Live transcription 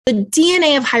the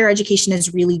DNA of higher education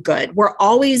is really good. We're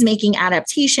always making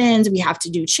adaptations. We have to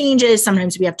do changes.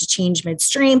 Sometimes we have to change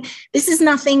midstream. This is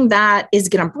nothing that is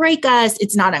going to break us.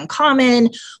 It's not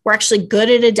uncommon. We're actually good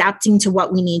at adapting to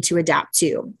what we need to adapt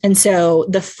to. And so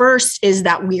the first is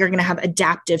that we are going to have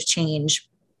adaptive change,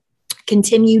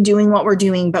 continue doing what we're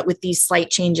doing, but with these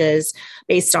slight changes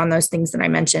based on those things that I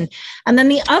mentioned. And then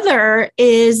the other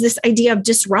is this idea of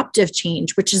disruptive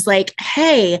change, which is like,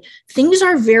 hey, things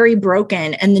are very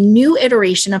broken. And the new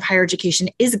iteration of higher education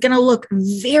is going to look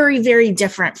very, very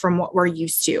different from what we're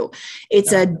used to.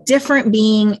 It's a different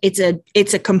being. It's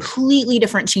a completely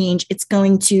different change. It's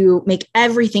going to make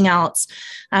everything else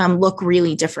look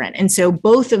really different. And so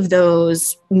both of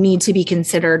those need to be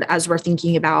considered as we're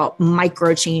thinking about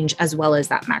micro change as well as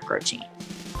that macro change.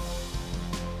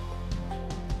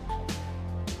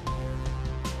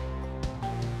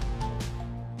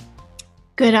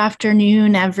 Good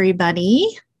afternoon,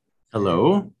 everybody.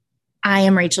 Hello. I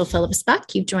am Rachel Phillips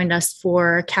Buck. You've joined us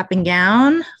for Cap and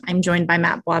Gown. I'm joined by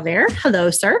Matt Boisvert. Hello,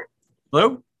 sir.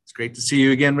 Hello. It's great to see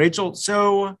you again, Rachel.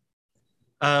 So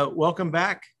welcome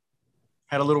back.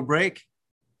 Had a little break.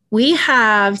 We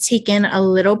have taken a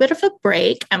little bit of a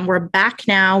break and we're back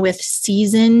now with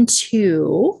season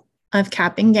 2 of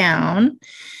Cap and Gown.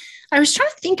 I was trying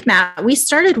to think, Matt, we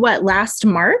started last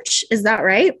March? Is that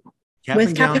right? Cap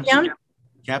and Gown?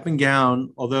 Cap and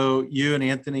Gown, although you and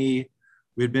Anthony,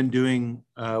 we've been doing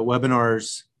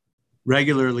webinars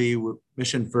regularly with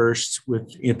Mission First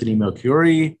with Anthony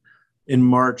Melchiori. In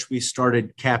March, we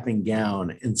started Cap and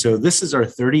Gown. And so this is our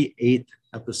 38th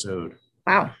episode.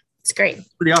 Wow, it's great.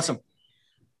 Pretty awesome.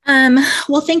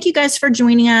 Well, thank you guys for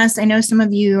joining us. I know some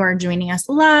of you are joining us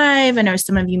live. I know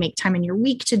some of you make time in your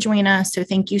week to join us. So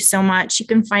thank you so much. You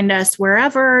can find us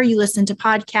wherever you listen to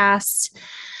podcasts.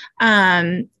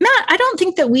 Matt, I don't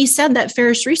think that we said that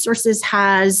Ferris Resources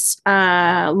has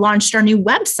launched our new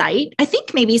website. I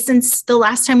think maybe since the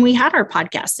last time we had our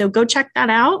podcast. So go check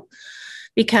that out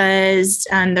because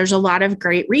there's a lot of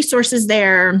great resources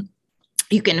there.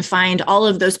 You can find all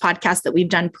of those podcasts that we've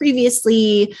done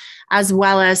previously, as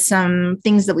well as some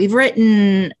things that we've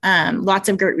written, lots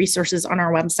of great resources on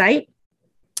our website.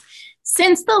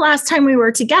 Since the last time we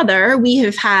were together, we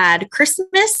have had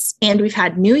Christmas and we've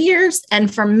had New Year's.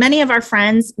 And for many of our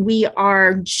friends, we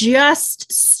are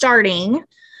just starting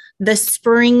the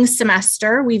spring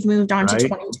semester. We've moved on to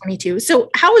 2022. So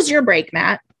how was your break,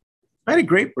 Matt? I had a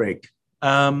great break.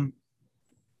 It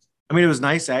was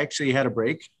nice. I actually had a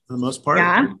break for the most part.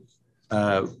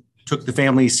 Yeah. Took the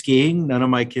family skiing. None of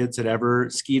my kids had ever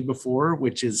skied before,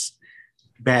 which is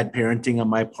bad parenting on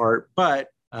my part, but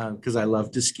because I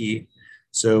love to ski.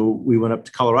 So we went up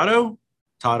to Colorado,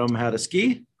 taught them how to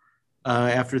ski.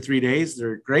 After 3 days,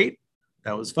 they're great.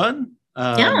 That was fun.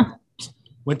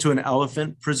 Went to an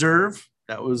elephant preserve.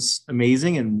 That was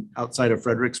amazing. And outside of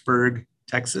Fredericksburg,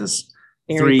 Texas,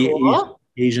 Very cool.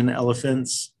 Asian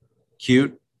elephants,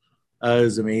 cute. It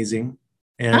was amazing.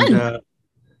 And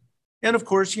of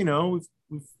course,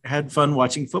 we've had fun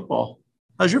watching football.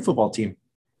 How's your football team?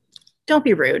 Don't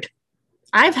be rude.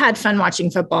 I've had fun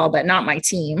watching football, but not my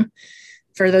team.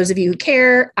 For those of you who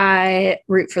care, I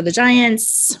root for the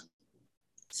Giants.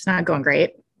 It's not going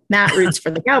great. Matt roots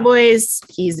for the Cowboys.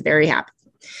 He's very happy.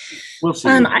 We'll see.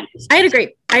 I had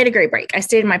a great break. I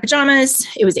stayed in my pajamas.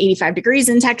 It was 85 degrees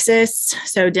in Texas,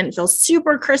 so it didn't feel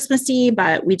super Christmassy,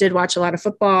 but we did watch a lot of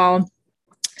football.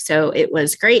 So it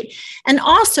was great. And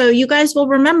also, you guys will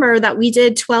remember that we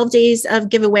did 12 days of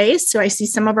giveaways. So I see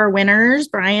some of our winners,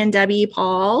 Brian, Debbie,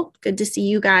 Paul. Good to see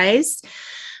you guys.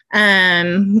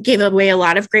 Gave away a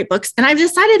lot of great books. And I've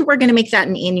decided we're going to make that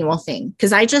an annual thing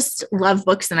because I just love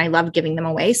books and I love giving them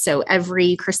away. So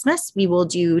every Christmas, we will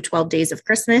do 12 days of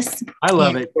Christmas. I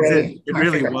love it. It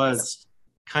really was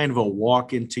kind of a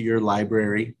walk into your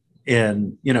library.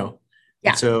 And, and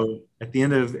so at the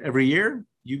end of every year,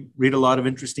 you read a lot of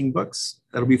interesting books.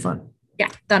 That'll be fun. Yeah,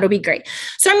 that'll be great.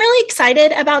 So I'm really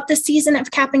excited about this season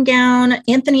of Cap and Gown.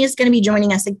 Anthony is going to be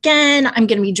joining us again. I'm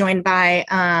going to be joined by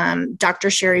Dr.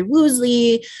 Sherry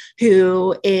Woosley,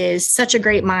 who is such a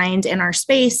great mind in our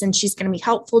space, and she's going to be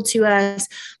helpful to us.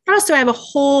 But also I have a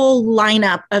whole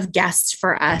lineup of guests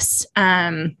for us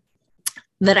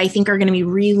that I think are going to be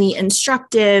really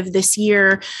instructive this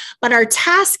year. But our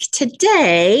task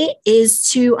today is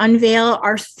to unveil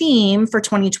our theme for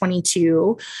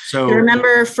 2022. So you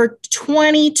remember for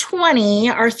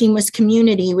 2020, our theme was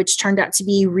community, which turned out to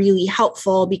be really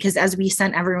helpful because as we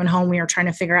sent everyone home, we were trying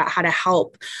to figure out how to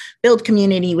help build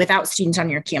community without students on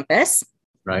your campus.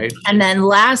 Right. And then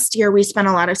last year, we spent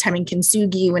a lot of time in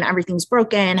Kintsugi when everything's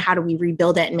broken. How do we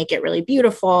rebuild it and make it really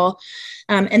beautiful?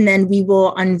 And then we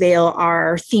will unveil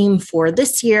our theme for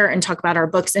this year and talk about our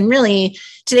books. And really,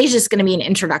 today's just going to be an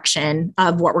introduction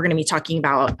of what we're going to be talking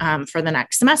about for the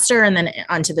next semester and then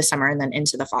onto the summer and then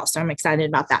into the fall. So I'm excited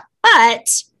about that.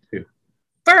 But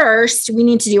first, we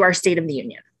need to do our State of the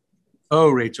Union. Oh,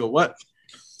 Rachel, what?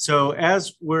 So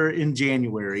as we're in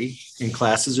January and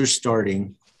classes are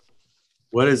starting,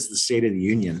 what is the State of the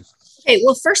Union? Okay,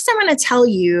 well, first I want to tell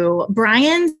you,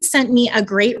 Brian sent me a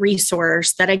great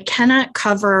resource that I cannot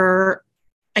cover.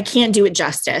 I can't do it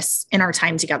justice in our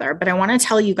time together, but I want to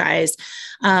tell you guys,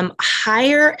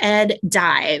 Higher Ed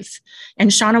Dive, and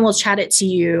Shauna will chat it to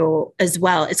you as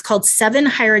well. It's called 7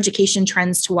 Higher Education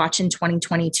Trends to Watch in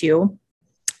 2022.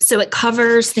 So it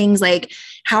covers things like,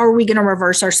 how are we going to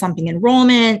reverse our slumping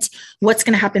enrollment? What's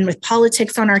going to happen with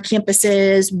politics on our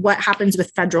campuses? What happens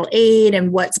with federal aid?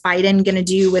 And what's Biden going to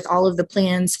do with all of the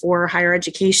plans for higher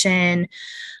education?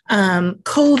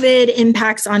 COVID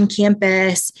impacts on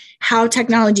campus, how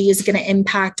technology is going to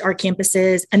impact our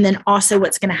campuses, and then also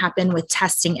what's going to happen with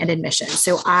testing and admission.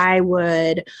 So I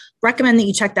would recommend that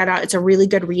you check that out. It's a really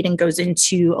good read and goes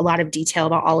into a lot of detail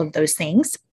about all of those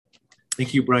things.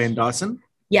 Thank you, Brian Dawson.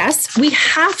 Yes, we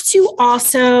have to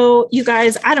also, you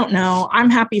guys, I don't know, I'm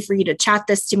happy for you to chat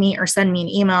this to me or send me an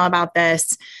email about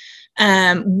this.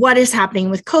 What is happening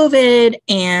with COVID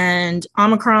and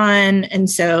Omicron? And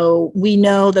so we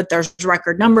know that there's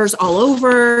record numbers all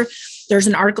over. There's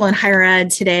an article in Higher Ed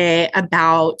today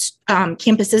about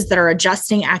campuses that are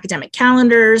adjusting academic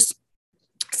calendars.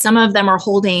 Some of them are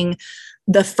holding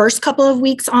the first couple of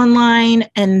weeks online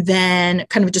and then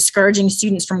kind of discouraging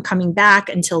students from coming back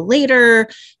until later,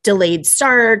 delayed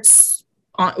starts,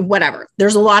 whatever.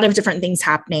 There's a lot of different things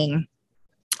happening.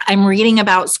 I'm reading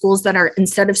about schools that are,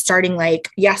 instead of starting like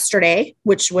yesterday,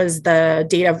 which was the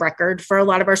date of record for a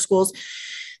lot of our schools,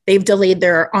 they've delayed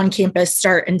their on-campus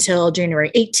start until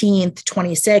January 18th,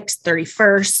 26th,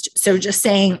 31st. So just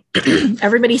saying,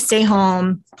 everybody stay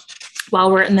home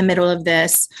while we're in the middle of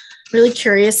this. Really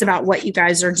curious about what you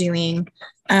guys are doing.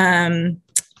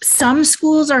 Some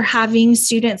schools are having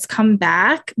students come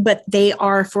back, but they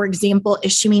are, for example,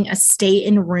 issuing a stay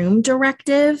in room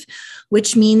directive,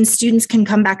 which means students can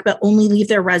come back, but only leave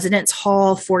their residence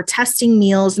hall for testing,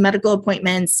 meals, medical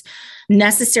appointments,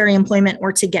 necessary employment,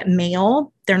 or to get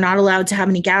mail. They're not allowed to have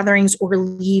any gatherings or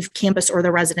leave campus or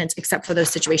their residence except for those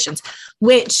situations,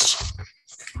 which,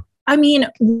 I mean,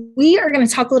 we are going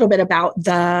to talk a little bit about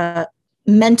the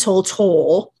mental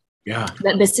toll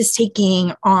that this is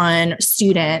taking on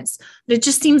students. But it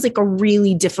just seems like a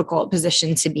really difficult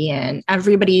position to be in.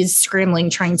 Everybody's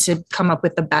scrambling, trying to come up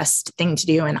with the best thing to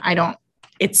do. And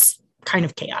it's kind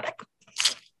of chaotic.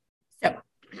 So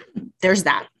there's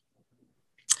that.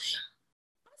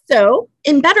 So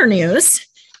in better news,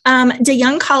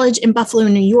 DeYoung College in Buffalo,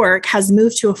 New York has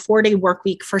moved to a 4-day work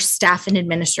week for staff and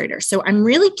administrators. So I'm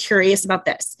really curious about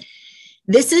this.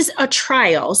 This is a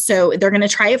trial, so they're going to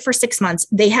try it for 6 months.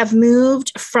 They have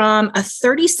moved from a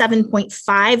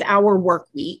 37.5-hour work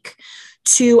week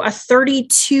to a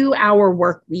 32-hour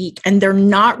work week, and they're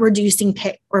not reducing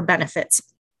pay or benefits.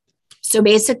 So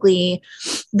basically,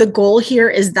 the goal here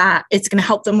is that it's going to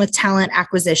help them with talent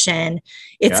acquisition.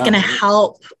 It's going to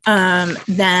help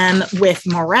them with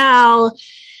morale.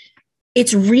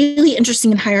 It's really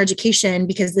interesting in higher education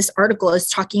because this article is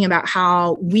talking about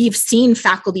how we've seen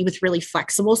faculty with really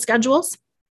flexible schedules,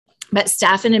 but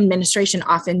staff and administration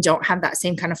often don't have that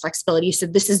same kind of flexibility. So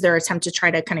this is their attempt to try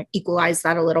to kind of equalize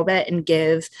that a little bit and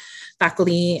give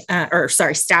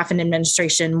staff and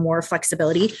administration more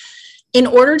flexibility. In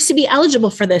order to be eligible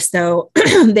for this, though,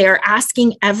 they are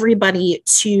asking everybody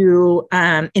to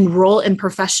enroll in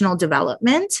professional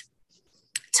development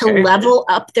to level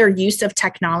up their use of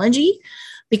technology,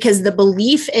 because the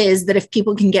belief is that if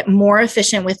people can get more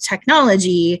efficient with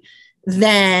technology,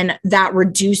 then that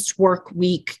reduced work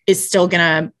week is still going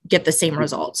to get the same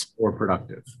results. More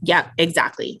productive. Yeah,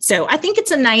 exactly. So I think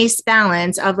it's a nice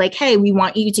balance of like, hey, we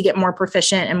want you to get more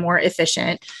proficient and more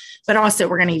efficient, but also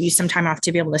we're going to give you some time off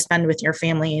to be able to spend with your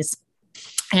families.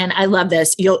 And I love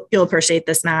this. You'll appreciate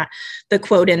this, Matt. The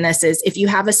quote in this is, if you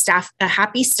have a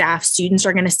happy staff, students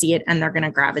are going to see it and they're going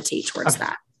to gravitate towards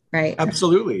that. Right.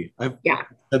 Absolutely. I've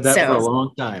said that for a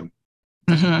long time.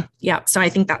 Mm-hmm. Yeah. So I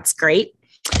think that's great.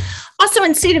 Also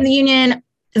in State of the Union,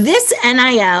 this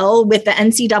NIL with the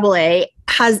NCAA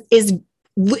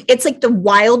it's like the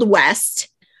Wild West.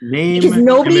 Name,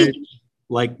 image,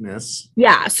 likeness.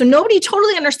 Yeah. So nobody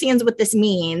totally understands what this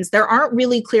means. There aren't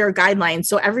really clear guidelines.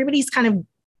 So everybody's kind of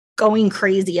going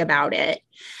crazy about it.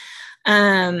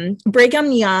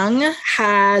 Brigham Young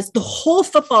has the whole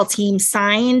football team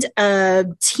signed a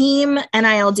team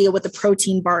NIL deal with the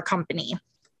protein bar company.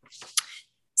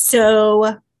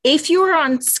 So if you were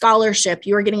on scholarship,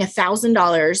 you are getting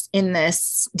 $1,000 in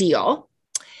this deal.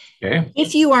 Okay.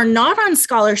 If you are not on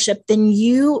scholarship, then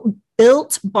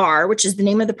Built Bar, which is the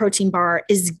name of the protein bar,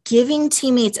 is giving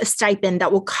teammates a stipend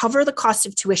that will cover the cost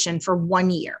of tuition for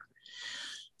 1 year.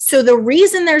 So the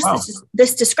reason there's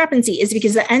this discrepancy is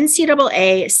because the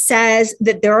NCAA says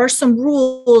that there are some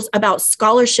rules about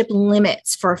scholarship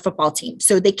limits for a football team.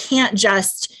 So they can't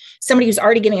just, somebody who's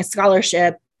already getting a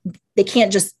scholarship, they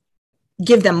can't just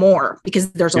give them more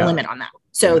because there's a limit on that.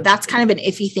 So that's kind of an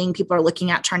iffy thing people are looking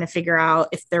at, trying to figure out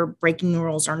if they're breaking the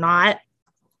rules or not.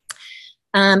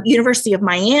 University of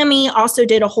Miami also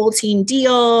did a whole team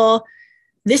deal.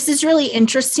 This is really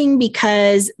interesting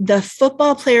because the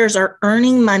football players are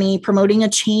earning money promoting a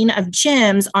chain of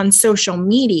gyms on social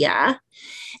media.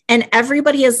 And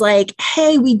everybody is like,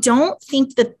 hey, we don't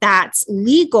think that that's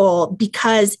legal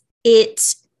because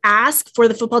it asks for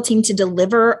the football team to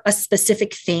deliver a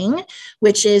specific thing,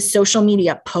 which is social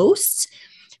media posts.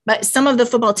 But some of the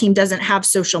football team doesn't have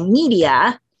social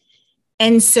media.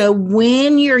 And so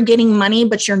when you're getting money,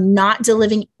 but you're not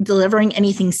delivering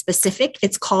anything specific,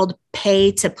 it's called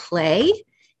pay to play.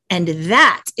 And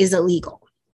that is illegal.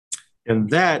 And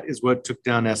that is what took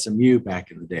down SMU back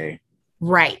in the day.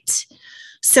 Right.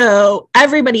 So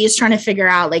everybody is trying to figure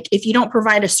out, like, if you don't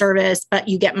provide a service, but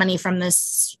you get money from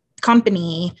this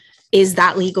company, is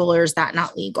that legal or is that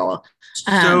not legal?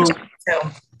 So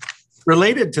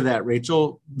related to that,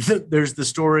 Rachel, there's the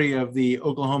story of the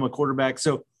Oklahoma quarterback.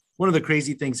 So one of the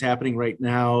crazy things happening right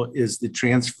now is the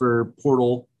transfer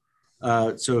portal.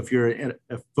 So if you're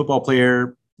a football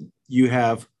player, you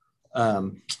have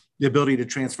the ability to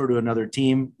transfer to another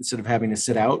team instead of having to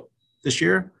sit out this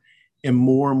year. And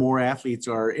more athletes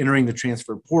are entering the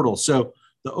transfer portal. So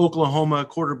the Oklahoma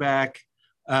quarterback,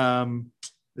 let's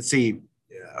see,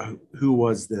 who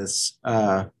was this?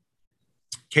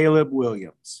 Caleb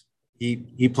Williams.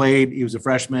 He played, he was a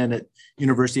freshman at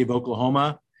University of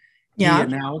Oklahoma. Yeah. He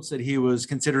announced that he was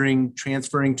considering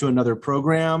transferring to another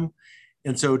program.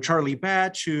 And so Charlie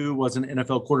Batch, who was an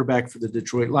NFL quarterback for the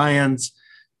Detroit Lions,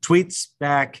 tweets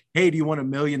back, hey, do you want $1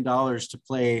 million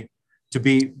to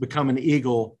become an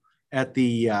Eagle at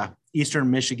the Eastern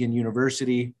Michigan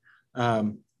University?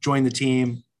 Join the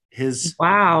team. His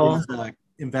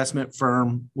investment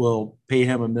firm will pay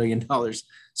him $1 million.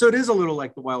 So it is a little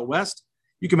like the Wild West.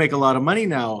 You can make a lot of money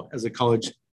now as a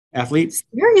college athlete.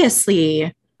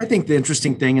 Seriously. I think the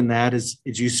interesting thing in that is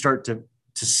you start to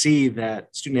see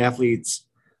that student athletes,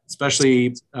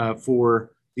 especially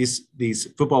for these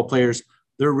football players,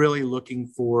 they're really looking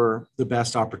for the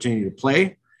best opportunity to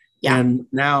play. Yeah. And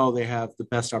now they have the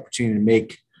best opportunity to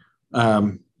make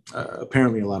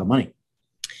apparently a lot of money.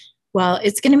 Well,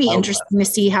 it's going to be interesting to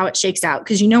see how it shakes out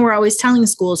because, we're always telling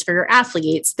schools for your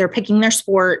athletes, they're picking their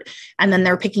sport and then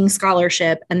they're picking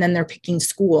scholarship and then they're picking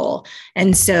school.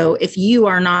 And so if you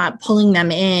are not pulling them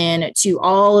in to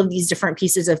all of these different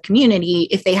pieces of community,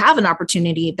 if they have an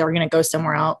opportunity, they're going to go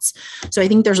somewhere else. So I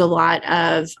think there's a lot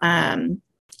of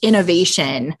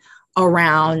innovation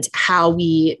around how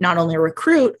we not only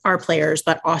recruit our players,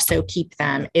 but also keep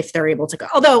them if they're able to go.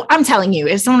 Although I'm telling you,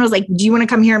 if someone was like, do you want to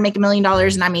come here and make $1 million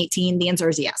and I'm 18, the answer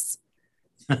is yes.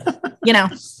 I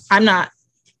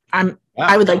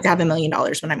would like to have $1 million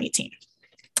when I'm 18.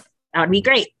 That would be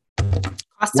great.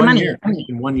 Cost of money.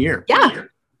 In 1 year. Yeah.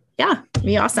 Yeah. It'd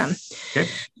be awesome.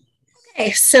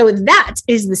 Okay. So that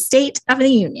is the State of the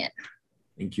Union.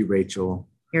 Thank you, Rachel.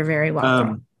 You're very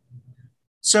welcome.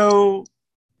 So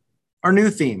our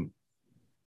new theme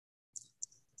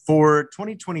for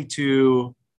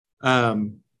 2022,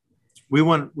 we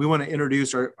want to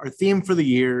introduce our theme for the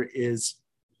year is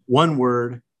one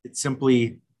word. It's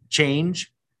simply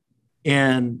change.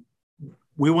 And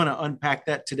we want to unpack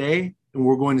that today. And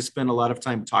we're going to spend a lot of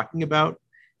time talking about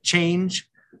change.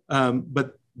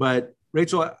 But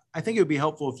Rachel, I think it would be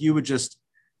helpful if you would just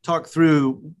talk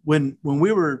through when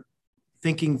we were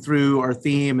thinking through our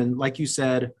theme. And like you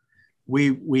said,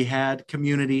 we had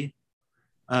community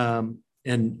and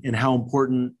how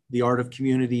important the art of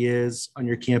community is on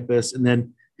your campus. And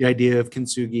then the idea of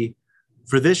kintsugi.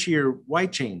 For this year, why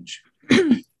change?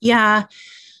 Yeah.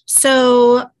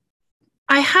 So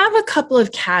I have a couple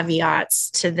of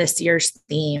caveats to this year's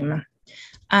theme.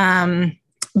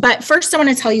 But first, I want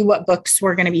to tell you what books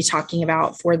we're going to be talking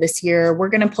about for this year. We're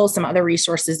going to pull some other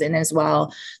resources in as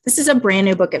well. This is a brand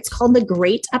new book. It's called The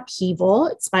Great Upheaval.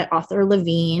 It's by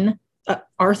authored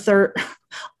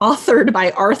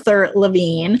by Arthur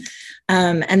Levine,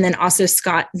 and then also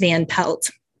Scott Van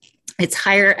Pelt. It's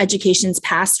Higher Education's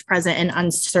Past, Present, and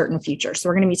Uncertain Future. So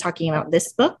we're going to be talking about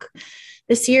this book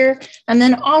this year. And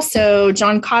then also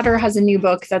John Kotter has a new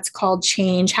book that's called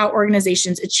Change: How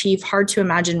Organizations Achieve Hard to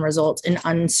Imagine Results in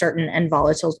Uncertain and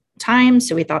Volatile Times.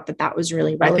 So we thought that that was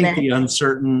really relevant. I think the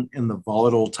uncertain and the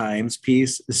volatile times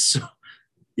piece is so,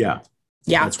 yeah,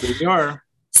 that's where we are.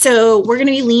 So we're going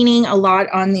to be leaning a lot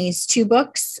on these two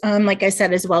books, like I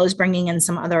said, as well as bringing in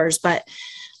some others. But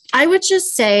I would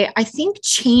just say, I think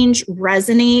change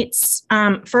resonates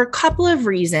for a couple of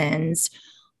reasons.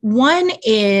 One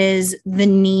is the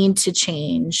need to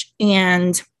change.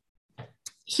 And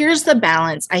here's the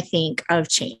balance, I think, of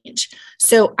change.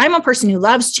 So I'm a person who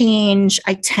loves change.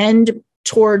 I tend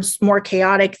towards more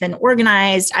chaotic than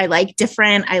organized. I like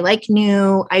different. I like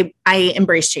new. I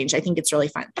embrace change. I think it's really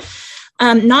fun.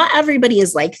 Not everybody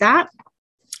is like that.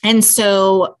 And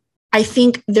so I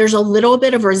think there's a little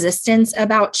bit of resistance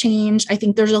about change. I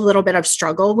think there's a little bit of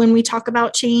struggle when we talk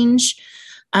about change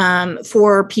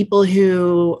for people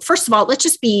who, first of all, let's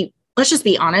just be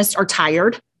honest, are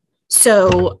tired.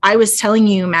 So I was telling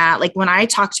you, Matt, like when I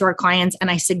talk to our clients and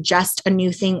I suggest a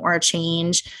new thing or a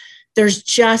change, there's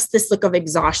just this look of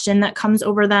exhaustion that comes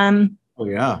over them. Oh,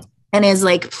 yeah. And is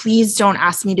like, please don't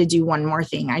ask me to do one more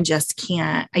thing. I just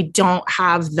can't. I don't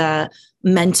have the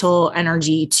mental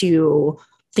energy to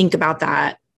think about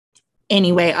that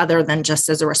anyway, other than just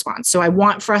as a response. So I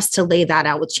want for us to lay that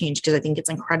out with change because I think it's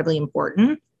incredibly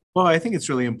important. Well, I think it's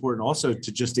really important also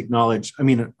to just acknowledge, I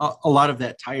mean, a lot of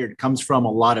that tired comes from a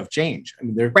lot of change. I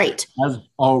mean, there has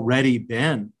already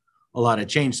been a lot of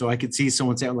change. So I could see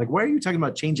someone saying like, why are you talking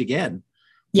about change again?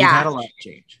 Yeah. We've had a lot of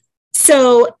change.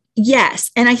 So yes.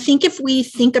 And I think if we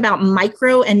think about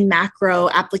micro and macro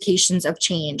applications of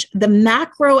change, the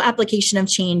macro application of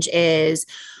change is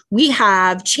we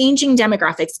have changing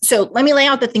demographics. So let me lay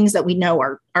out the things that we know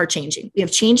are changing. We have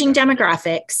changing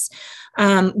demographics.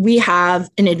 We have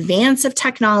an advance of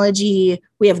technology.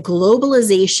 We have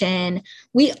globalization.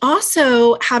 We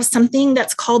also have something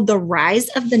that's called the rise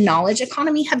of the knowledge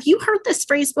economy. Have you heard this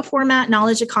phrase before, Matt?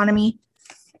 Knowledge economy?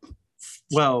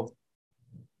 Well,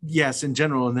 yes, in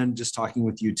general, and then just talking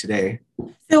with you today.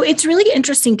 So it's really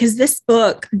interesting because this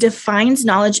book defines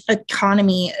knowledge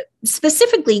economy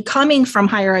specifically coming from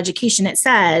higher education. It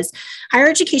says higher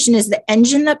education is the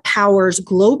engine that powers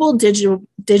global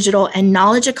digital and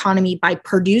knowledge economy by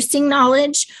producing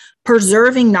knowledge,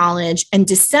 preserving knowledge, and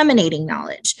disseminating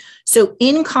knowledge. So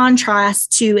in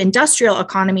contrast to industrial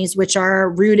economies, which are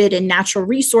rooted in natural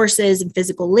resources and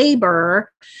physical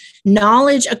labor,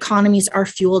 knowledge economies are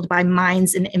fueled by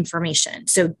minds and information.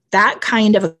 So that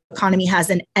kind of economy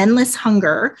has an endless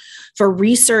hunger for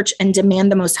research and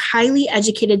demand the most highly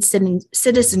educated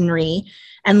citizenry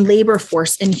and labor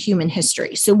force in human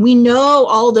history. So we know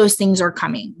all those things are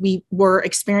coming. We were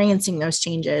experiencing those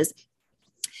changes.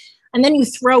 And then you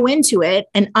throw into it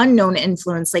an unknown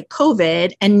influence like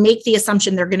COVID and make the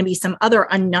assumption there are going to be some other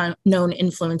unknown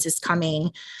influences coming.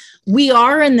 We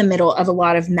are in the middle of a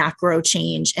lot of macro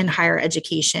change in higher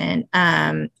education.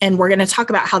 And we're going to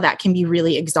talk about how that can be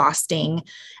really exhausting.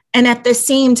 And at the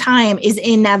same time is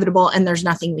inevitable and there's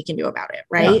nothing we can do about it,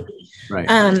 right? Yeah,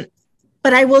 right.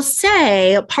 But I will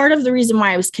say part of the reason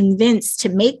why I was convinced to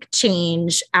make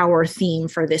change our theme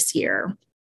for this year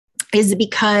is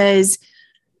because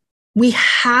we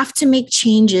have to make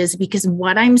changes because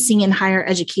what I'm seeing in higher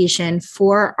education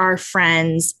for our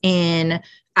friends in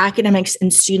academics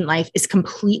and student life is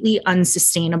completely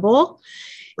unsustainable.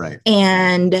 Right.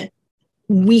 And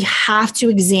we have to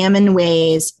examine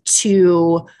ways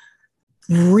to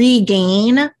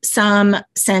regain some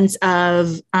sense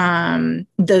of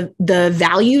the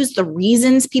values, the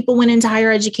reasons people went into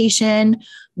higher education,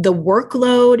 the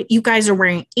workload. You guys are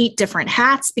wearing 8 different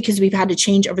hats because we've had to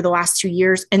change over the last 2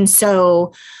 years. And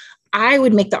so I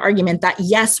would make the argument that,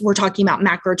 yes, we're talking about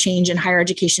macro change in higher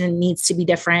education and it needs to be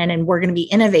different and we're going to be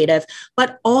innovative,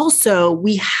 but also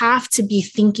we have to be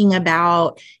thinking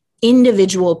about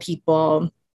individual people,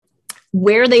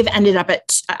 where they've ended up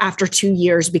at after 2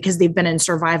 years because they've been in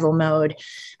survival mode,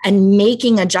 and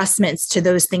making adjustments to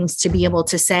those things to be able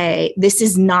to say, this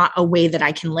is not a way that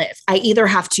I can live. I either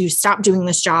have to stop doing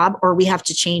this job or we have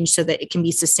to change so that it can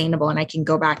be sustainable and I can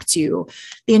go back to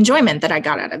the enjoyment that I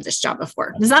got out of this job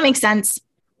before. Does that make sense?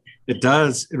 It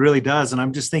does. It really does. And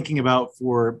I'm just thinking about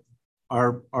for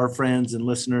our friends and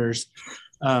listeners,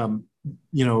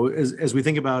 as we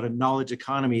think about a knowledge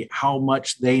economy, how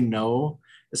much they know,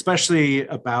 especially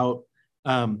about,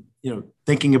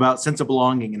 thinking about sense of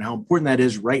belonging and how important that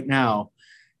is right now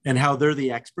and how they're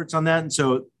the experts on that. And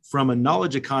so from a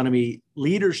knowledge economy,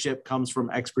 leadership comes from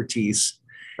expertise,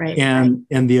 right? And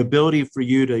the ability for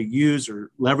you to use or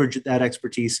leverage that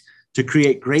expertise to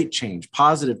create great change,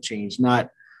 positive change, not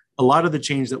a lot of the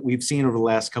change that we've seen over the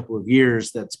last couple of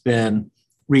years that's been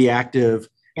reactive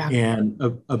and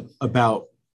about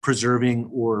preserving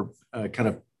or kind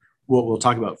of what we'll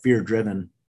talk about, fear-driven.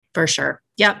 For sure.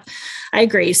 Yep. I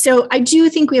agree. So I do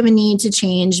think we have a need to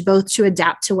change, both to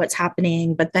adapt to what's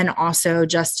happening, but then also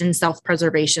just in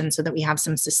self-preservation so that we have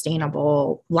some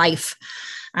sustainable life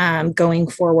going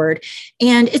forward.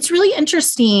 And it's really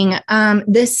interesting.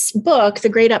 This book, The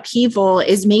Great Upheaval,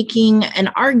 is making an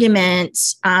argument,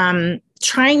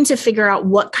 trying to figure out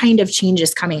what kind of change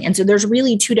is coming. And so there's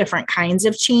really two different kinds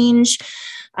of change.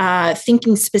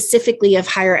 Thinking specifically of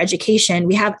higher education,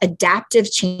 we have adaptive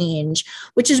change,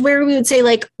 which is where we would say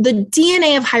like the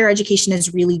DNA of higher education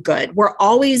is really good. We're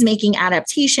always making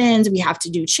adaptations. We have to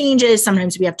do changes.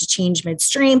 Sometimes we have to change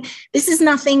midstream. This is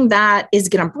nothing that is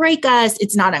going to break us.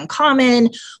 It's not uncommon.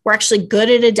 We're actually good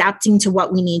at adapting to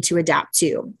what we need to adapt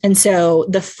to. And so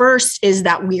the first is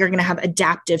that we are going to have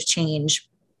adaptive change,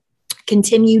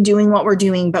 continue doing what we're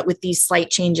doing, but with these slight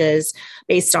changes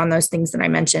based on those things that I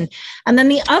mentioned. And then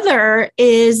the other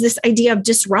is this idea of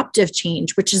disruptive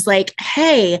change, which is like,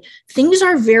 hey, things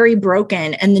are very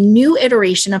broken. And the new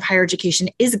iteration of higher education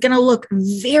is going to look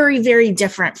very, very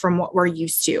different from what we're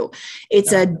used to.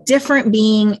 It's a different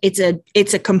being. It's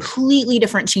a completely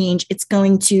different change. It's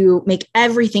going to make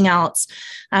everything else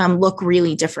look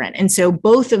really different. And so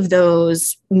both of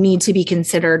those need to be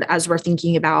considered as we're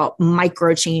thinking about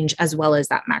micro change as well as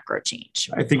that macro change.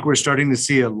 I think we're starting to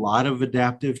see a lot of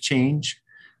adaptive change.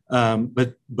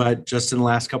 But just in the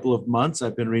last couple of months,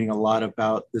 I've been reading a lot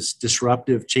about this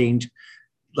disruptive change.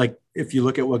 Like if you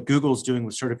look at what Google's doing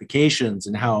with certifications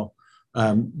and how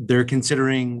they're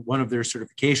considering one of their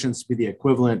certifications to be the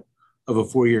equivalent of a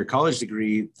 4-year college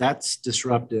degree, that's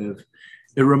disruptive.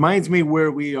 It reminds me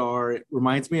where we are. It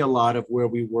reminds me a lot of where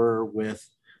we were with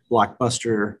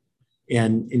Blockbuster.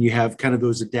 And you have kind of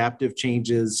those adaptive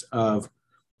changes of,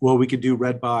 well, we could do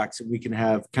Redbox and we can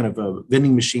have kind of a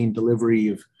vending machine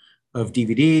delivery of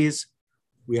DVDs.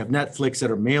 We have Netflix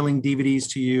that are mailing DVDs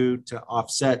to you to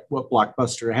offset what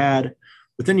Blockbuster had.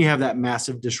 But then you have that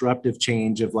massive disruptive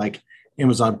change of like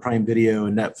Amazon Prime Video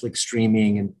and Netflix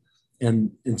streaming.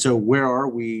 And so where are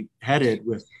we headed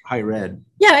with higher ed?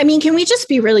 Yeah, I mean, can we just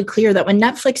be really clear that when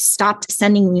Netflix stopped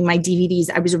sending me my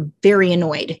DVDs, I was very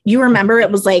annoyed. You remember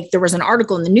it was like there was an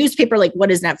article in the newspaper, like,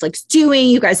 what is Netflix doing?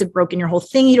 You guys have broken your whole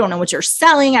thing. You don't know what you're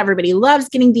selling. Everybody loves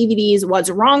getting DVDs. What's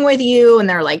wrong with you? And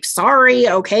they're like, sorry,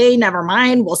 okay, never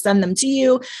mind. We'll send them to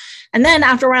you. And then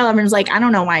after a while, everyone's like, I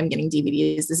don't know why I'm getting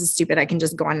DVDs. This is stupid. I can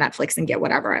just go on Netflix and get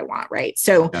whatever I want, right?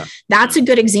 So that's a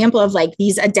good example of like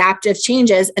these adaptive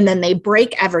changes. And then they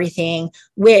break everything,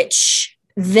 which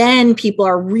then people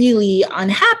are really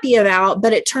unhappy about,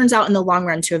 but it turns out in the long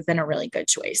run to have been a really good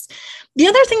choice. The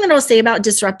other thing that I'll say about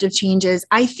disruptive change is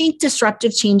I think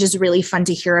disruptive change is really fun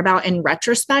to hear about in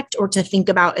retrospect or to think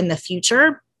about in the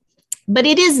future, but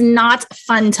it is not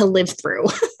fun to live through.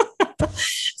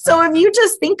 So if you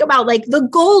just think about like the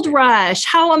gold rush,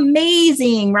 how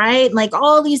amazing, right? Like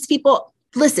all these people,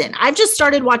 listen, I've just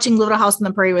started watching Little House on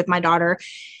the Prairie with my daughter.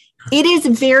 It is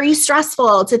very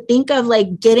stressful to think of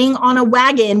like getting on a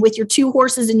wagon with your 2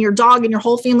 horses and your dog and your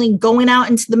whole family going out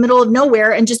into the middle of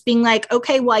nowhere and just being like,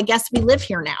 okay, well, I guess we live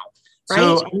here now. Right.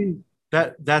 So I mean,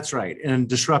 that's right. And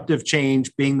disruptive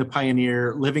change, being the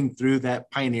pioneer, living through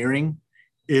that pioneering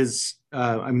is,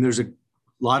 there's a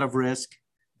lot of risk.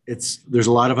 There's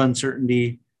a lot of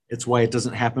uncertainty. It's why it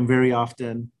doesn't happen very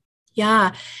often.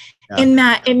 Yeah. And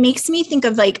Matt, it makes me think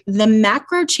of like the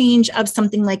macro change of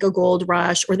something like a gold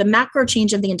rush or the macro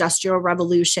change of the Industrial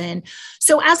Revolution.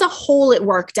 So as a whole, it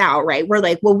worked out, right? We're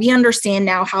like, well, we understand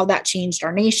now how that changed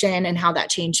our nation and how that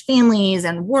changed families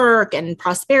and work and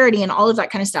prosperity and all of that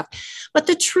kind of stuff. But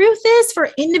the truth is, for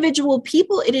individual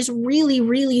people, it is really,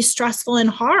 really stressful and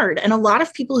hard. And a lot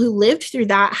of people who lived through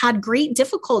that had great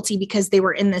difficulty because they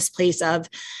were in this place of,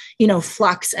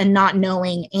 flux and not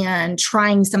knowing and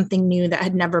trying something new that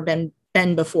had never been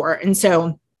before. And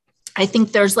so I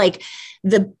think there's like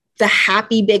the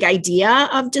happy big idea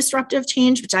of disruptive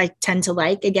change, which I tend to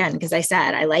like, again, because I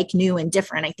said I like new and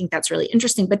different. I think that's really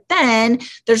interesting. But then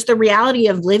there's the reality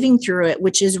of living through it,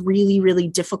 which is really, really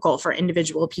difficult for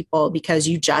individual people because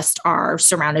you just are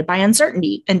surrounded by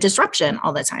uncertainty and disruption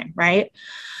all the time, right?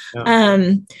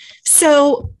 Yeah.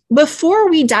 So before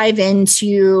we dive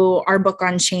into our book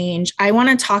on change, I want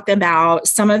to talk about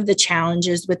some of the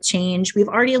challenges with change. We've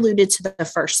already alluded to the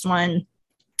first one,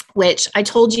 which I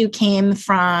told you came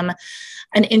from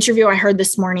an interview I heard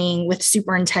this morning with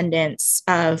superintendents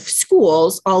of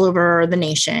schools all over the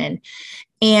nation.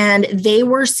 And they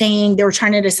were saying, they were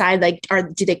trying to decide, like,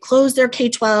 do they close their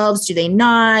K-12s? Do they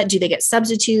not? Do they get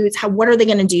substitutes? What are they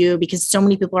going to do? Because so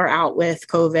many people are out with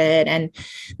COVID. And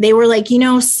they were like,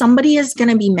 somebody is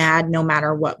going to be mad no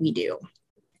matter what we do.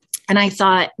 And I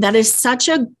thought that is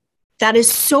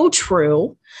so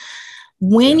true.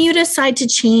 When you decide to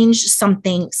change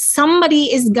something,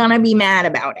 somebody is going to be mad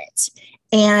about it.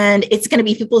 And it's going to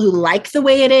be people who like the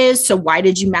way it is. So why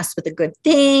did you mess with a good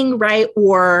thing, right?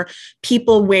 Or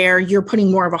people where you're putting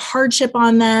more of a hardship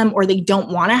on them, or they don't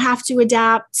want to have to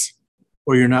adapt.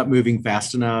 Or you're not moving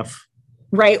fast enough.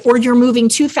 Right. Or you're moving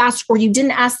too fast, or you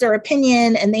didn't ask their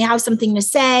opinion and they have something to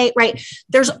say, right?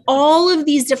 There's all of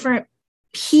these different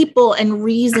people and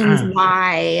reasons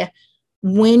why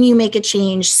when you make a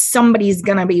change, somebody's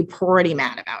going to be pretty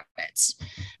mad about it.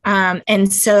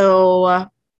 And so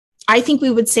I think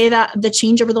we would say that the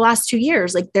change over the last 2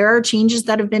 years, like there are changes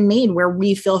that have been made where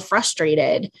we feel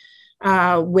frustrated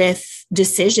with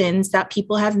decisions that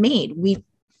people have made.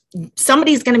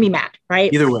 Somebody's going to be mad,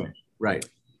 right? Either way. Right.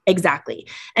 Exactly.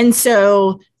 And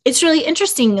so it's really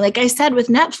interesting. Like I said, with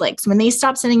Netflix, when they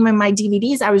stopped sending me my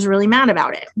DVDs, I was really mad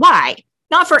about it. Why?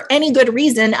 Not for any good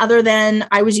reason other than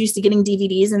I was used to getting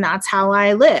DVDs and that's how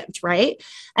I lived. Right.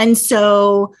 And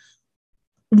so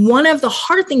one of the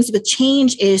hard things with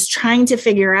change is trying to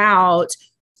figure out,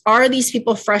 are these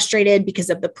people frustrated because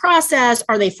of the process?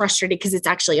 Are they frustrated because it's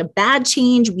actually a bad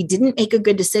change? We didn't make a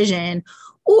good decision.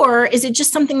 Or is it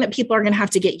just something that people are going to have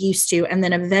to get used to? And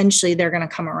then eventually they're going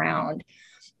to come around.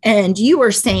 And you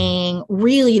were saying,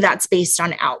 really, that's based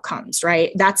on outcomes,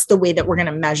 right? That's the way that we're going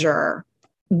to measure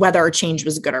whether a change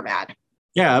was good or bad.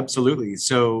 Yeah, absolutely.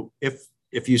 So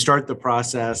if you start the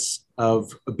process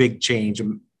of a big change,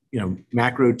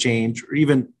 macro change, or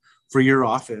even for your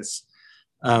office,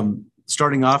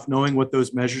 starting off knowing what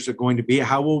those measures are going to be,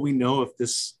 how will we know if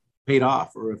this paid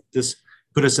off or if this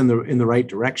put us in the right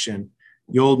direction?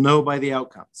 You'll know by the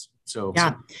outcomes. So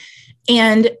yeah,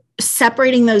 and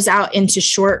separating those out into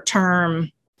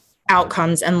short-term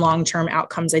outcomes and long-term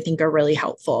outcomes, I think, are really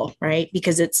helpful, right?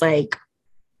 Because it's like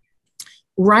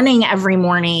running every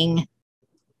morning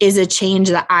is a change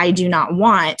that I do not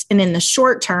want. And in the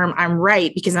short term, I'm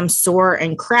right because I'm sore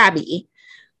and crabby.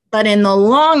 But in the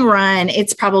long run,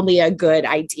 it's probably a good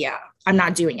idea. I'm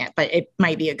not doing it, but it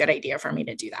might be a good idea for me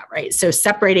to do that, right? So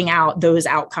separating out those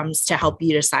outcomes to help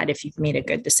you decide if you've made a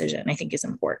good decision, I think is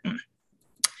important.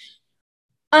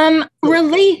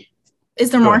 Really, is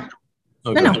there more?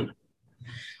 No.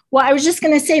 Well, I was just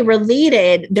going to say,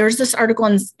 related, there's this article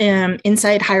in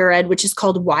Inside Higher Ed, which is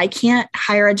called "Why Can't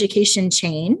Higher Education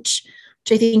Change?"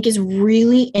 which I think is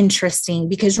really interesting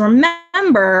because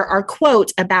remember our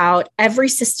quote about every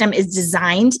system is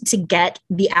designed to get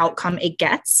the outcome it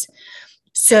gets.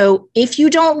 So if you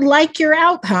don't like your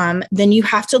outcome, then you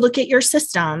have to look at your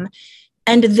system.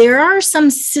 And there are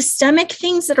some systemic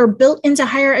things that are built into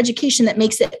higher education that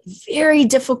makes it very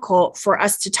difficult for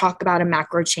us to talk about a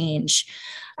macro change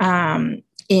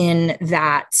in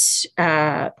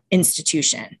that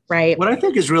institution, right? What I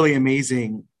think is really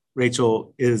amazing,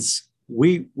 Rachel, is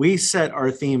we set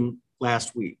our theme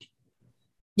last week.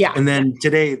 Yeah. And then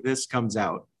today this comes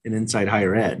out in Inside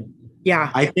Higher Ed.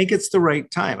 Yeah. I think it's the right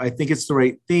time. I think it's the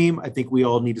right theme. I think we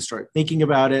all need to start thinking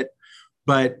about it.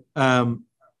 But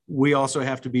we also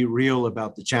have to be real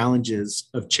about the challenges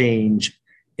of change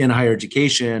in higher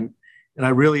education. And I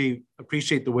really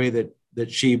appreciate the way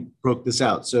that she broke this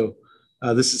out. So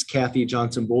this is Kathy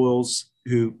Johnson Boyles,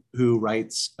 who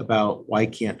writes about why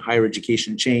can't higher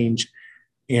education change.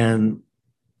 And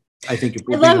I think if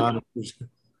we're being honest,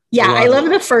 I love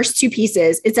the first two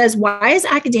pieces. It says, why is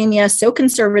academia so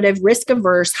conservative, risk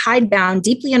averse, hidebound,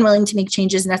 deeply unwilling to make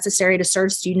changes necessary to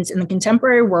serve students in the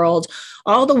contemporary world,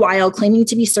 all the while claiming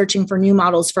to be searching for new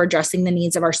models for addressing the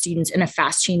needs of our students in a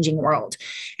fast changing world?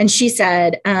 And she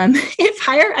said, if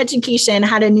higher education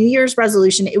had a New Year's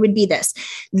resolution, it would be this.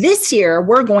 This year,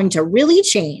 we're going to really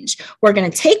change. We're going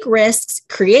to take risks,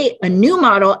 create a new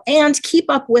model, and keep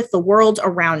up with the world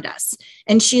around us.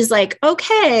 And she's like,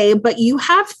 okay, but you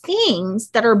have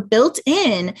things that are built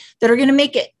in that are going to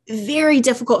make it very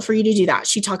difficult for you to do that.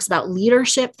 She talks about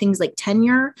leadership, things like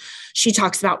tenure. She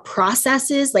talks about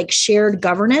processes like shared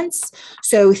governance.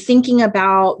 So thinking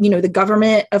about, the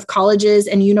government of colleges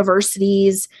and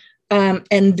universities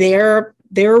and their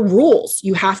rules.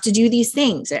 You have to do these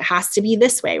things. It has to be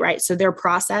this way, right? So their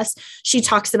process. She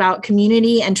talks about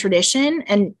community and tradition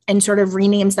and sort of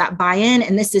renames that buy-in.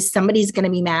 And this is somebody's going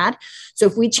to be mad. So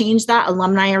if we change that,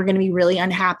 alumni are going to be really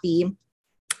unhappy.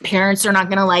 Parents are not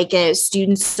going to like it.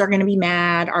 Students are going to be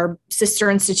mad. Our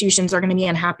sister institutions are going to be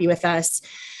unhappy with us.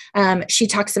 She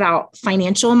talks about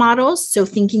financial models. So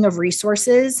thinking of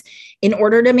resources. In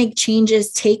order to make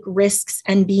changes, take risks,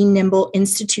 and be nimble,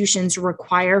 institutions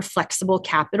require flexible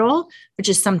capital, which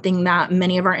is something that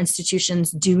many of our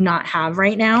institutions do not have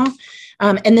right now.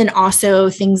 And then also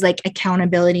things like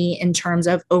accountability in terms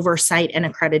of oversight and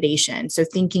accreditation. So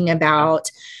thinking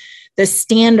about the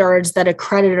standards that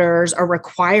accreditors are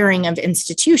requiring of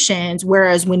institutions,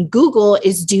 whereas when Google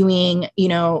is doing,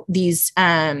 these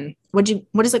what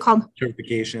is it called?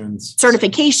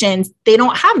 Certifications, they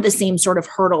don't have the same sort of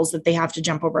hurdles that they have to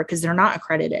jump over because they're not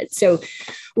accredited. So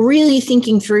really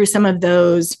thinking through some of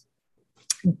those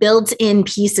built-in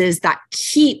pieces that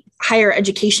keep higher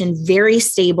education very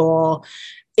stable.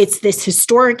 It's this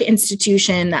historic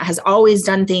institution that has always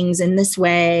done things in this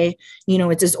way.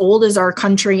 It's as old as our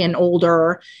country and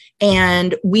older.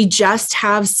 And we just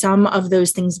have some of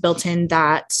those things built in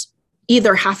that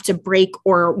either have to break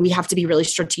or we have to be really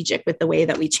strategic with the way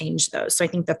that we change those. So I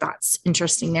think that that's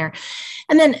interesting there.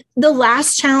 And then the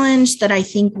last challenge that I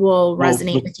think will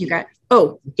resonate with you guys.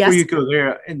 Oh, yes. Before you go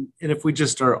there, and if we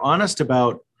just are honest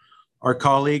about our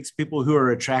colleagues, people who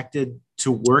are attracted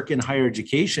to work in higher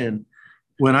education,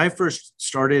 when I first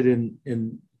started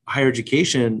in higher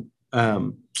education,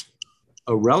 a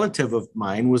relative of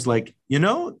mine was like,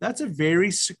 that's a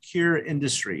very secure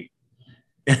industry.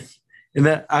 And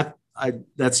that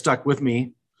that stuck with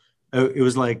me. It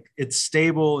was like, it's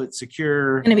stable, it's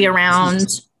secure. Going to be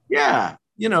around.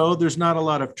 There's not a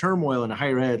lot of turmoil in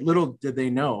higher ed. Little did they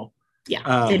know.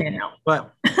 Yeah, they didn't know.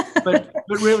 But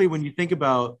really, when you think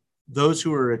about those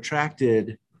who are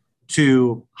attracted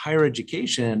to higher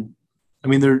education, I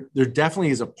mean, there definitely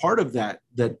is a part of that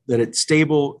it's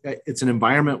stable. It's an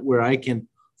environment where I can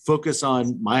focus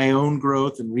on my own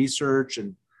growth and research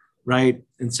right.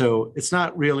 And so it's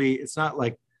not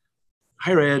like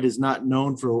higher ed is not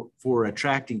known for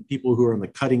attracting people who are on the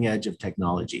cutting edge of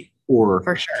technology or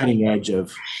for sure. Cutting edge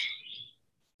of.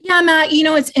 Yeah, Matt,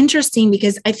 it's interesting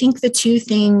because I think the two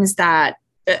things that,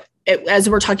 as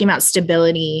we're talking about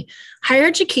stability, higher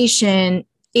education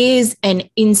is an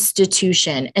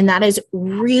institution, and that is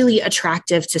really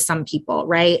attractive to some people,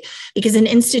 right? Because an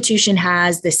institution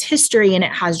has this history and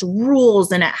it has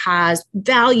rules and it has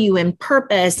value and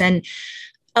purpose. And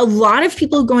a lot of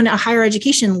people go into higher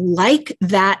education like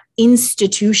that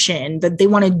institution, that they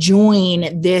want to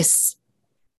join this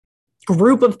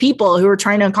group of people who are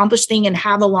trying to accomplish things and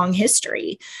have a long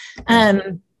history.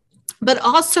 But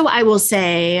also I will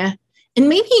say, and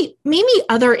maybe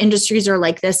other industries are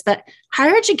like this, but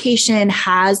higher education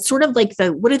has sort of like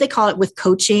what do they call it with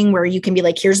coaching, where you can be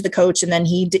like, here's the coach, and then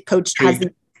has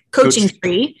the coaching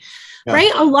tree,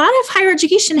 right? A lot of higher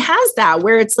education has that,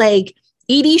 where it's like,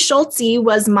 Edie Schultze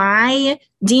was my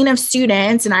dean of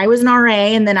students and I was an RA,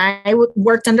 and then I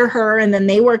worked under her and then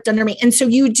they worked under me. And so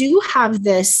you do have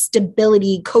this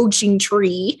stability coaching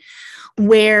tree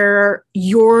where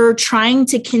you're trying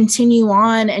to continue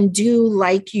on and do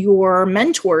like your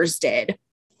mentors did.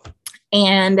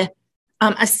 And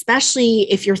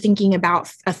especially if you're thinking about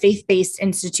a faith-based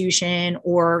institution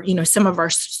or, some of our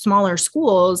smaller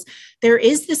schools, there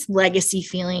is this legacy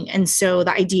feeling. And so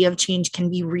the idea of change can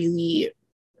be really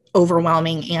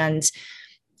overwhelming. And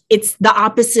it's the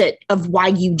opposite of why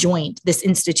you joined this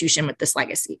institution with this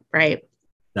legacy, right?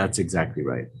 That's exactly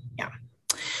right. Yeah.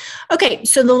 Okay,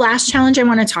 so the last challenge I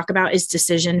want to talk about is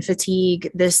decision fatigue.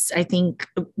 This, I think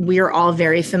we're all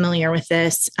very familiar with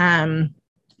this.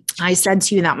 I said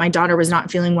to you that my daughter was not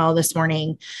feeling well this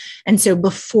morning. And so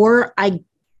before I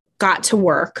got to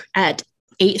work at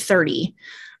 8:30,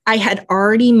 I had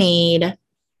already made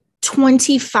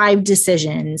 25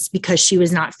 decisions because she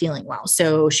was not feeling well.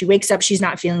 So she wakes up, she's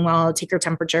not feeling well, take her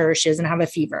temperature. She doesn't have a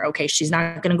fever. Okay. She's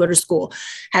not going to go to school.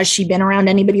 Has she been around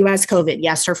anybody who has COVID?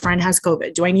 Yes. Her friend has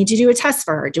COVID. Do I need to do a test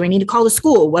for her? Do I need to call the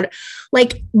school?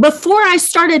 Like before I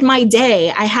started my day,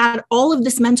 I had all of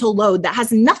this mental load that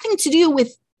has nothing to do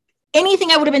with anything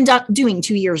I would have been doing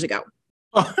 2 years ago.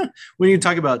 When you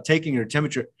talk about taking her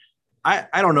temperature,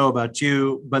 I don't know about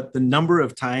you, but the number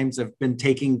of times I've been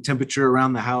taking temperature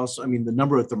around the house, I mean, the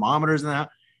number of thermometers in the house,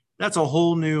 that's a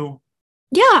whole new.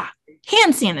 Yeah.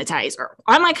 Hand sanitizer.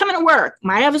 I might come into work.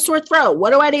 Might have a sore throat.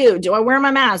 What do I do? Do I wear my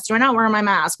mask? Do I not wear my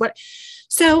mask?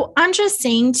 So I'm just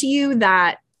saying to you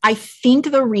that I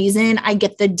think the reason I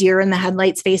get the deer in the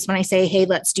headlights face when I say, hey,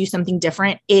 let's do something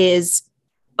different is,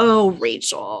 oh,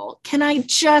 Rachel, can I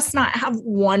just not have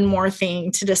one more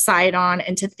thing to decide on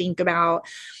and to think about?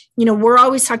 We're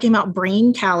always talking about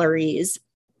brain calories,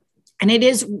 and it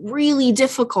is really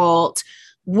difficult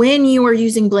when you are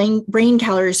using brain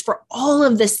calories for all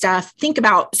of this stuff, think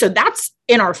about, so that's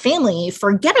in our family,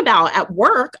 forget about at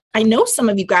work. I know some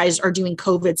of you guys are doing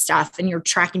COVID stuff and you're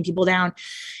tracking people down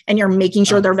and you're making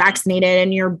sure they're vaccinated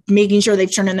and you're making sure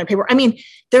they've turned in their paper. I mean,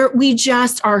 we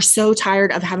just are so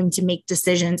tired of having to make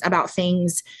decisions about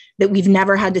things that we've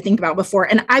never had to think about before.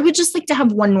 And I would just like to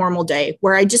have one normal day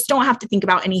where I just don't have to think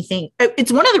about anything.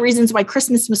 It's one of the reasons why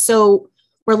Christmas was so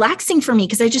relaxing for me,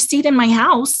 because I just stayed in my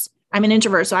house. I'm an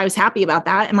introvert, so I was happy about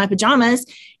that in my pajamas.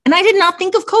 And I did not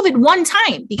think of COVID one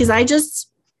time because I just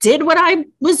did what I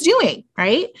was doing,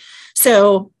 right?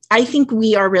 So I think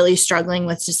we are really struggling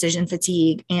with decision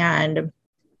fatigue. And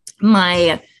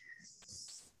what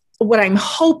I'm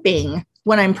hoping,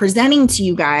 what I'm presenting to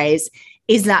you guys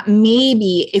is that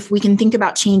maybe if we can think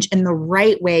about change in the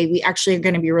right way, we actually are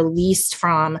going to be released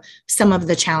from some of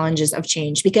the challenges of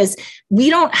change, because we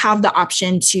don't have the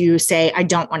option to say, I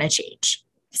don't want to change.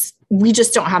 We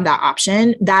just don't have that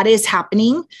option. That is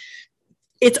happening.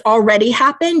 It's already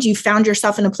happened. You found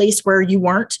yourself in a place where you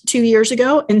weren't 2 years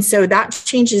ago. And so that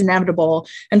change is inevitable.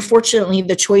 Unfortunately,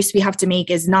 the choice we have to make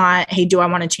is not, hey, do I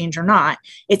want to change or not?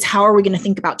 It's how are we going to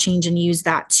think about change and use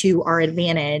that to our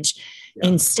advantage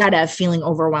instead of feeling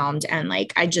overwhelmed and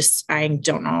like, I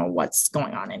don't know what's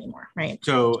going on anymore. Right.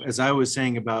 So as I was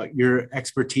saying about your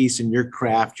expertise in your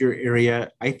craft, your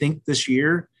area, I think this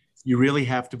year, you really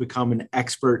have to become an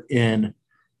expert in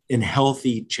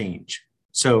healthy change.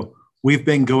 So we've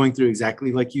been going through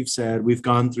exactly like you've said, we've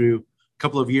gone through a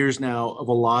couple of years now of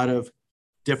a lot of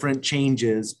different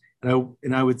changes. And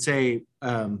I would say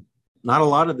not a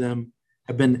lot of them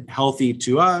have been healthy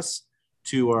to us,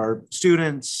 to our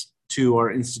students, to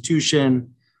our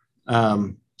institution.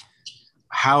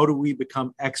 How do we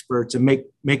become experts and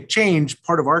make change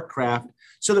part of our craft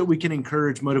so that we can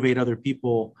encourage, motivate other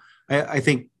people? I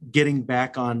think getting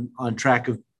back on track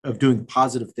of doing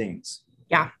positive things.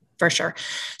 Yeah, for sure.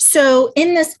 So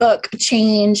in this book,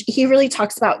 Change, he really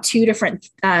talks about two different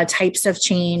types of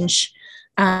change.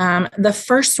 The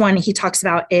first one he talks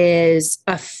about is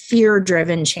a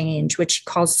fear-driven change, which he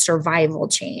calls survival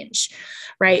change,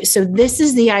 right? So this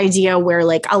is the idea where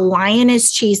like a lion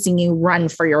is chasing you, run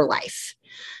for your life.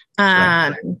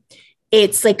 Right.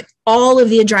 It's like all of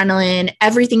the adrenaline,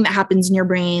 everything that happens in your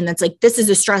brain that's like, this is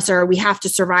a stressor. We have to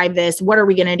survive this. What are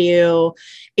we going to do?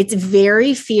 It's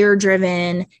very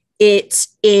fear-driven.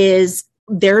 There's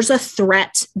a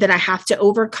threat that I have to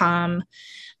overcome.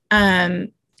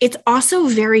 It's also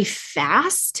very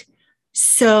fast.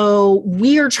 So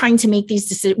we are trying to make these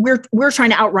decisions. We're trying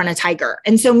to outrun a tiger.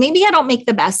 And so maybe I don't make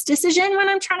the best decision when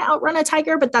I'm trying to outrun a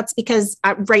tiger, but that's because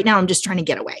right now I'm just trying to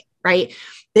get away, right?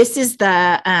 This is you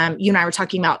and I were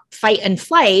talking about fight and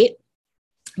flight,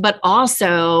 but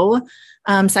also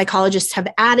psychologists have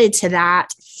added to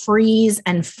that freeze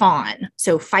and fawn.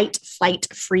 So fight, flight,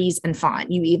 freeze, and fawn.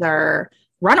 You either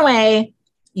run away,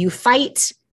 you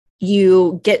fight,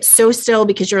 you get so still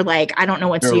because you're like, I don't know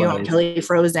what to do. I'm totally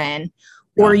frozen.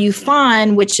 Yeah. Or you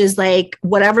fawn, which is like,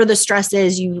 whatever the stress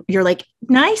is, you're like,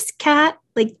 nice cat,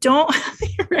 like, don't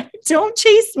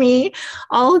chase me.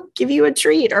 I'll give you a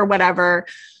treat or whatever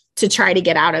to try to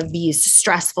get out of these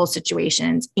stressful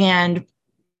situations. And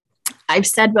I've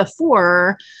said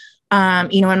before, in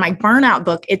my burnout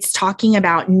book, it's talking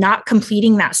about not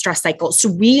completing that stress cycle. So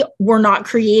we were not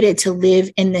created to live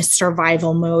in this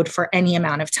survival mode for any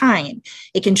amount of time.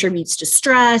 It contributes to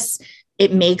stress. We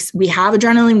have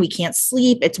adrenaline. We can't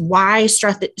sleep. It's why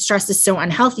stress is so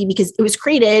unhealthy, because it was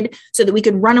created so that we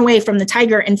could run away from the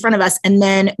tiger in front of us and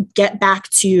then get back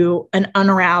to an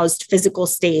unaroused physical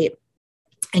state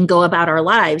and go about our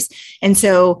lives. And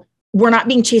so we're not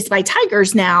being chased by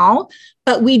tigers now,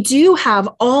 but we do have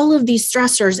all of these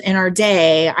stressors in our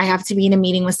day. I have to be in a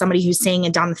meeting with somebody who's saying a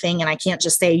dumb thing, and I can't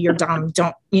just say, you're dumb,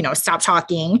 don't, stop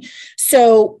talking.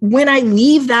 So when I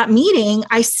leave that meeting,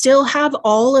 I still have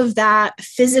all of that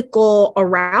physical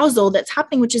arousal that's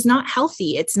happening, which is not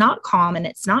healthy. It's not calm and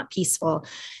it's not peaceful.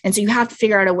 And so you have to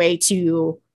figure out a way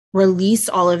to release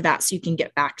all of that so you can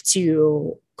get back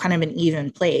to kind of an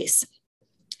even place.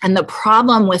 And the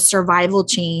problem with survival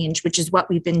change, which is what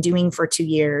we've been doing for 2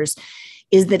 years,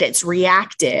 is that it's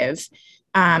reactive.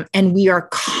 And we are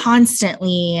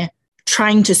constantly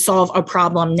trying to solve a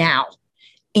problem now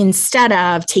instead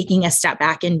of taking a step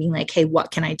back and being like, hey,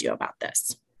 what can I do about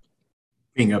this?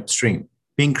 Being upstream,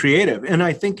 being creative. And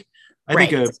I think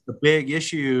a big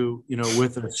issue,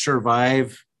 with a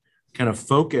survive kind of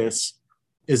focus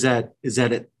is that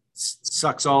it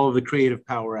sucks all of the creative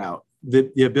power out.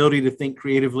 The ability to think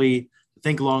creatively,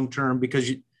 think long-term, because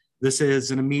this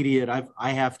is an immediate,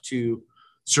 I have to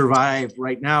survive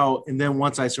right now. And then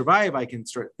once I survive, I can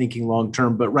start thinking long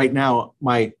term. But right now,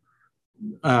 my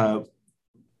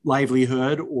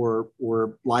livelihood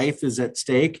or life is at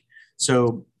stake.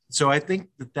 So I think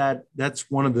that's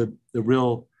one of the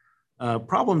real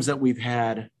problems that we've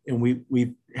had, and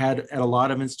we've had at a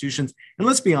lot of institutions. And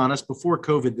let's be honest, before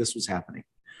COVID, this was happening.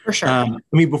 For sure. I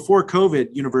mean, before COVID,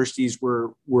 universities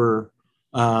were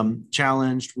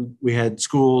challenged. We had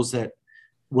schools that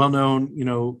well-known,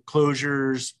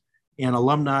 closures, and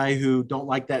alumni who don't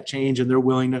like that change, and they're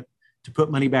willing to put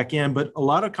money back in. But a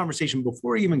lot of conversation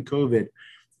before even COVID.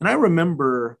 And I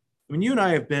remember, you and I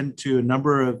have been to a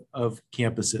number of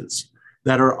campuses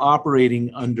that are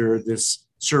operating under this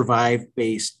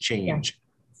survive-based change,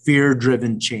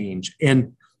 fear-driven change.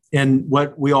 And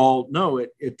what we all know,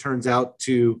 it turns out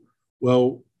to,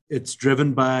 well, it's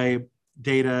driven by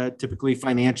data, typically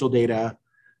financial data.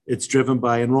 It's driven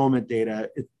by enrollment data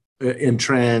and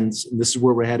trends, and this is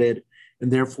where we're headed.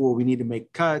 And therefore, we need to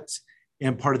make cuts.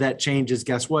 And part of that change is,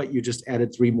 guess what? You just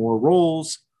added 3 more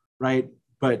roles, right?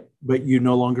 But you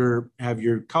no longer have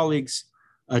your colleagues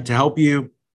to help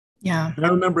you. Yeah. And I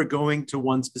remember going to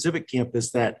one specific campus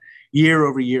that year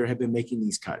over year had been making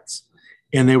these cuts,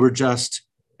 and they were just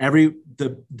everyone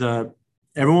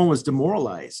was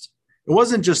demoralized. It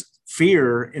wasn't just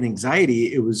fear and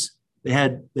anxiety. It was they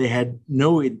had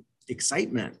no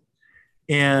excitement,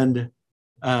 and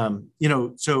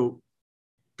so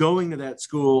going to that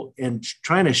school and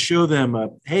trying to show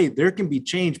them, hey, there can be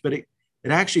change, but it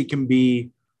actually can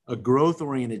be a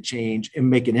growth-oriented change and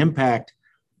make an impact,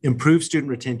 improve student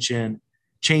retention,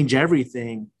 change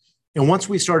everything. And once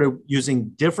we started using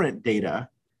different data,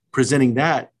 presenting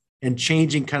that and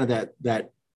changing kind of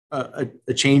that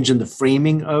a change in the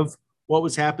framing of what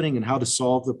was happening and how to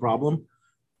solve the problem,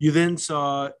 you then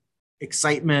saw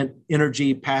excitement,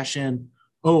 energy, passion.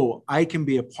 Oh, I can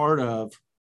be a part of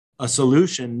a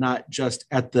solution, not just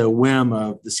at the whim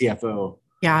of the CFO.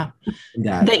 Yeah.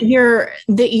 That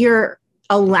you're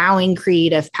allowing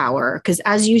creative power. Because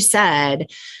as you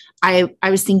said, I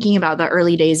was thinking about the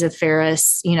early days of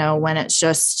Ferris, when it's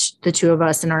just the two of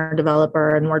us and our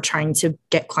developer, and we're trying to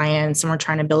get clients and we're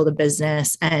trying to build a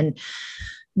business. And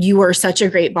you were such a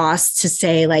great boss to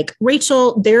say, like,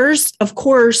 Rachel, there's, of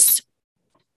course,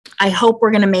 I hope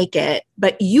we're going to make it,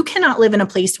 but you cannot live in a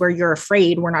place where you're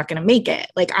afraid we're not going to make it.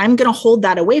 Like, I'm going to hold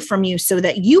that away from you so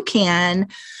that you can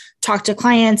talk to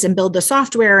clients and build the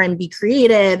software and be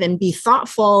creative and be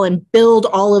thoughtful and build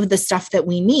all of the stuff that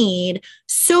we need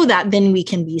so that then we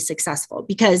can be successful.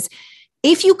 Because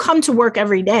if you come to work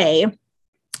every day,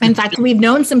 in fact, we've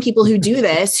known some people who do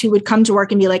this, who would come to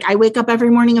work and be like, I wake up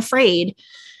every morning afraid,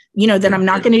 that I'm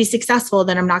not going to be successful,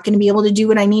 that I'm not going to be able to do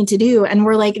what I need to do. And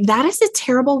we're like, that is a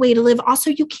terrible way to live. Also,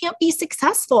 you can't be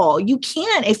successful. You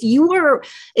can't, if you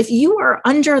are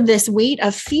under this weight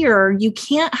of fear, you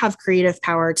can't have creative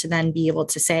power to then be able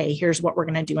to say, here's what we're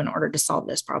going to do in order to solve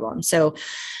this problem. So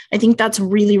I think that's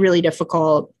really, really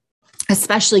difficult,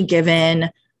 especially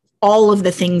given all of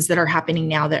the things that are happening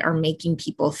now that are making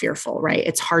people fearful, right?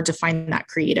 It's hard to find that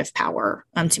creative power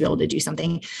to be able to do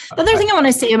something. The other thing I want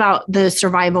to say about the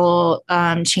survival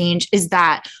change is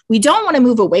that we don't want to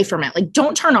move away from it. Like,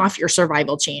 don't turn off your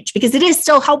survival change, because it is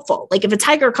still helpful. Like, if a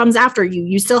tiger comes after you,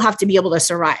 you still have to be able to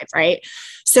survive, right?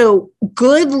 So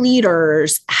good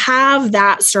leaders have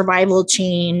that survival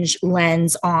change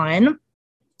lens on,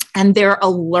 and they're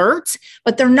alert,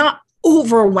 but they're not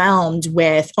overwhelmed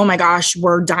with, oh my gosh,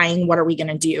 we're dying. What are we going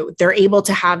to do? They're able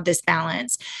to have this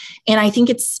balance. And I think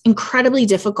it's incredibly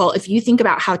difficult if you think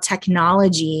about how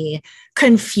technology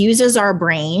confuses our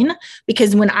brain,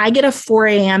 because when I get a 4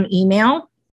 a.m.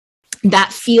 email,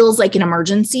 that feels like an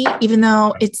emergency, even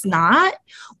though it's not.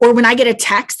 Or when I get a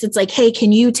text, it's like, hey,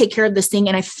 can you take care of this thing?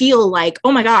 And I feel like,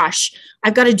 oh my gosh,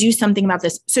 I've got to do something about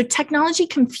this. So technology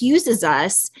confuses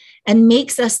us and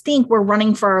makes us think we're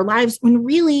running for our lives, when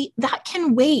really that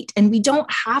can wait. And we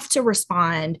don't have to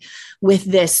respond with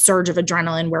this surge of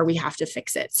adrenaline where we have to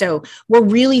fix it. So we're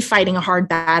really fighting a hard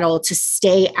battle to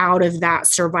stay out of that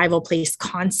survival place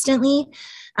constantly,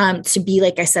 to be,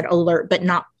 like I said, alert, but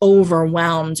not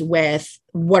overwhelmed with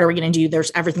what are we going to do?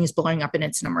 Everything's blowing up and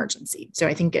it's an emergency. So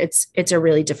I think it's a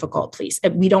really difficult place.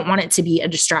 We don't want it to be a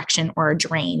distraction or a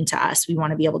drain to us. We want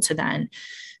to be able to then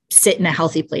sit in a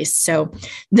healthy place. So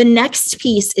the next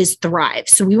piece is thrive.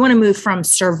 So we want to move from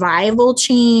survival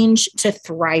change to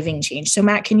thriving change. So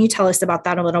Matt, can you tell us about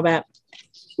that a little bit?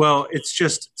 Well, it's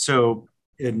just so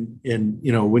when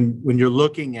you're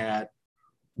looking at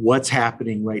what's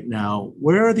happening right now,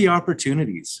 where are the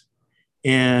opportunities?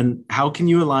 And how can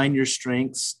you align your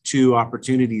strengths to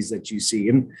opportunities that you see?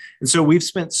 And so we've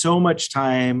spent so much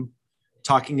time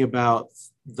talking about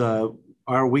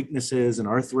our weaknesses and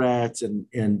our threats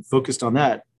and focused on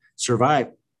that,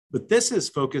 survive. But this is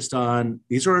focused on,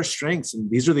 these are our strengths and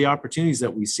these are the opportunities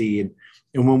that we see. And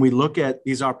when we look at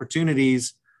these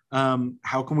opportunities,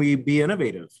 how can we be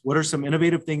innovative? What are some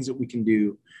innovative things that we can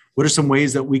do? What are some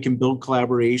ways that we can build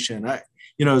collaboration?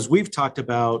 As we've talked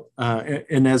about,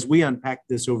 and as we unpack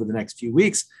this over the next few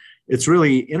weeks, it's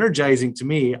really energizing to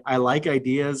me. I like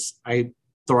ideas. I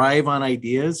thrive on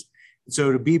ideas.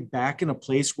 So to be back in a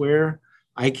place where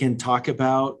I can talk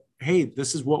about, hey,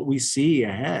 this is what we see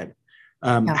ahead.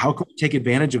 How can we take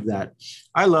advantage of that?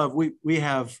 We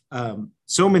have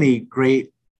so many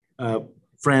great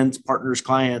friends, partners,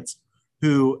 clients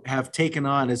who have taken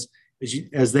on as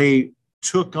they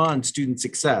took on student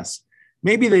success.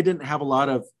 Maybe they didn't have a lot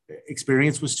of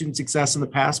experience with student success in the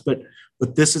past, but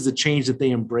this is a change that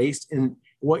they embraced. And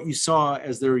what you saw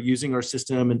as they were using our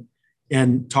system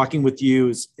and talking with you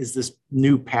is this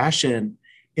new passion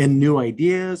and new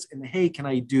ideas. And hey, can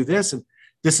I do this? And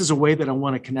this is a way that I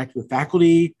want to connect with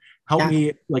faculty. Help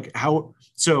me, like how.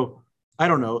 So I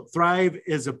don't know. Thrive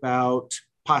is about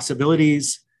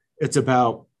possibilities. It's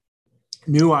about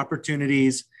new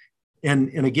opportunities. And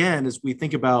again, as we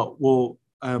think about, well,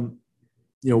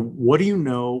 what do you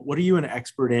know? What are you an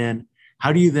expert in?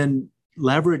 How do you then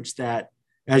leverage that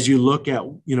as you look at,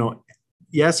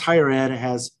 yes, higher ed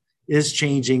is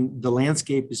changing. The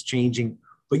landscape is changing,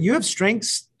 but you have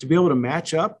strengths to be able to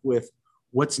match up with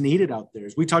what's needed out there.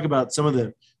 As we talk about some of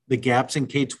the gaps in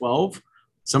K-12,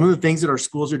 some of the things that our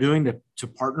schools are doing to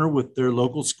partner with their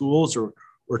local schools or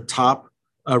top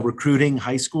recruiting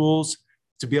high schools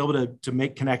to be able to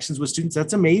make connections with students,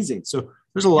 that's amazing. So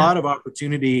there's a lot of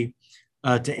opportunity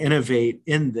to innovate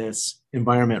in this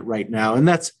environment right now. And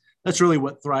that's really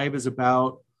what Thrive is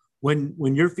about. When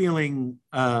you're feeling,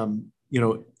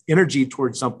 energy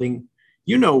towards something,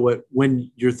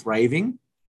 when you're thriving,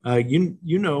 when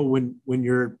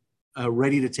you're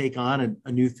ready to take on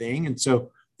a new thing. And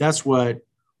so that's what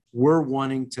we're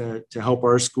wanting to help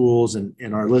our schools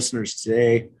and our listeners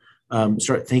today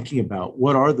start thinking about.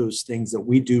 What are those things that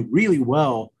we do really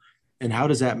well, and how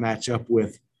does that match up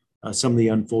with some of the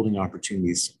unfolding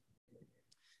opportunities?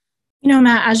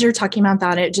 Matt, as you're talking about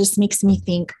that, it just makes me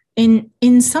think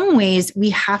in some ways we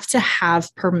have to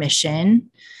have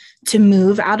permission to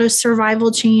move out of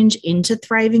survival change into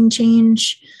thriving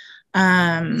change.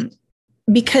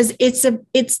 Because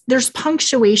there's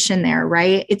punctuation there,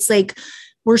 right? It's like,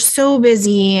 we're so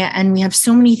busy and we have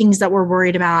so many things that we're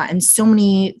worried about and so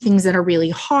many things that are really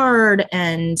hard,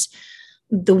 and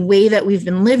the way that we've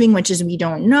been living, which is we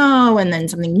don't know, and then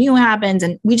something new happens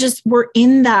and we're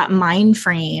in that mind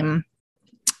frame.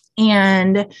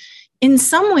 And in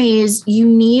some ways you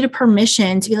need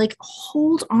permission to be like,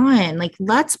 hold on, like,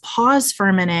 let's pause for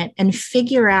a minute and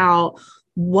figure out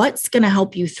what's going to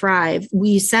help you thrive.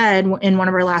 We said in one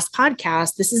of our last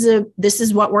podcasts, this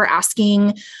is what we're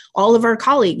asking all of our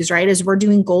colleagues, right? As we're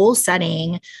doing goal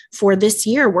setting for this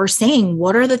year, we're saying,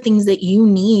 what are the things that you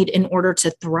need in order to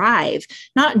thrive,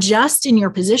 not just in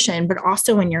your position, but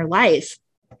also in your life?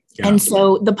 Yeah. And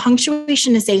so the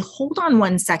punctuation to say, hold on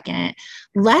one second,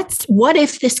 what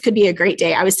if this could be a great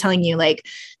day? I was telling you, like,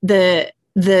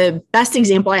 the best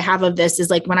example I have of this is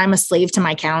like when I'm a slave to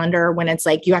my calendar, when it's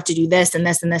like, you have to do this and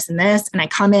this and this and this. And I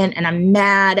come in and I'm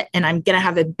mad and I'm going to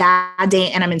have a bad day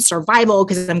and I'm in survival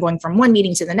because I'm going from one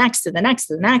meeting to the next, to the next,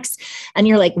 to the next. And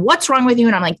you're like, what's wrong with you?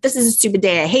 And I'm like, this is a stupid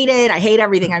day. I hate it. I hate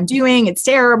everything I'm doing. It's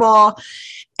terrible.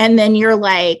 And then you're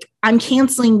like, I'm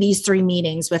canceling these 3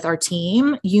 meetings with our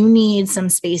team. You need some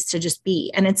space to just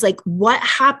be. And it's like, what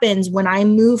happens when I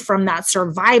move from that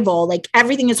survival, like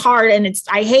everything is hard and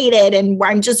I hate it and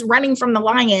I'm just running from the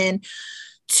lion,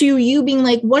 to you being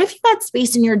like, what if you had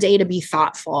space in your day to be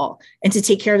thoughtful and to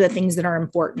take care of the things that are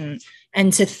important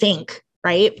and to think,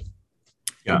 right?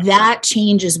 Yeah. That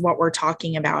change is what we're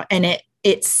talking about. And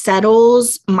it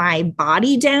settles my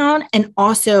body down and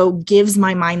also gives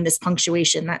my mind this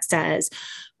punctuation that says,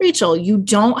 Rachel, you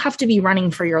don't have to be running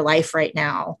for your life right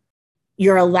now.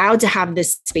 You're allowed to have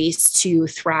this space to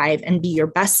thrive and be your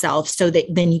best self so that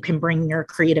then you can bring your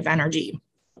creative energy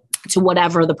to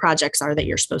whatever the projects are that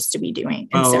you're supposed to be doing.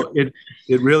 And so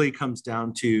it really comes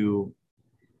down to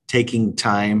taking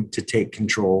time to take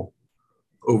control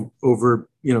over,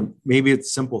 maybe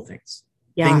it's simple things,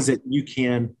 things that you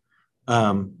can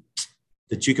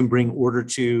bring order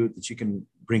to, that you can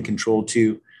bring control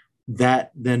to,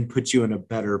 that then puts you in a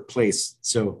better place.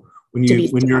 So when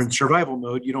you're in survival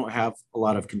mode, you don't have a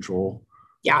lot of control.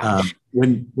 Yeah.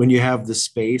 When you have the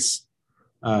space,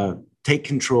 take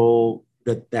control,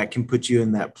 that can put you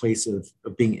in that place of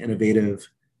being innovative,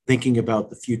 thinking about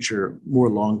the future more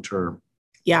long-term.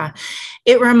 Yeah.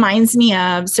 It reminds me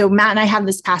of, so Matt and I have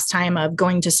this pastime of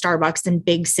going to Starbucks in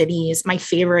big cities. My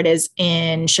favorite is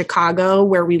in Chicago,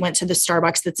 where we went to the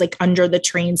Starbucks that's like under the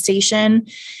train station.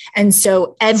 And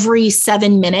so every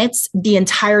 7 minutes, the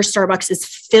entire Starbucks is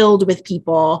filled with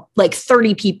people, like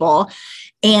 30 people.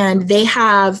 And they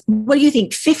have, what do you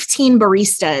think, 15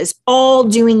 baristas all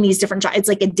doing these different jobs. It's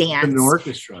like a dance. An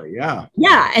orchestra, yeah.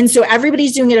 Yeah. And so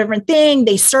everybody's doing a different thing.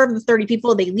 They serve the 30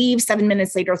 people, they leave 7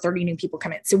 minutes later, 30 new people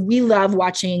come in. So we love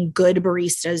watching good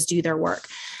baristas do their work.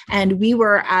 And we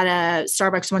were at a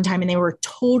Starbucks one time and they were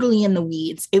totally in the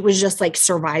weeds. It was just like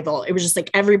survival. It was just like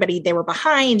everybody, they were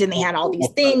behind and they had all these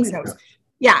things. And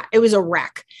it was a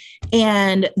wreck.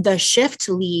 And the shift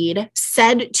lead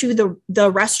said to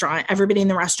the restaurant, everybody in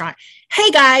the restaurant, hey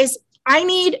guys,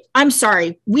 I'm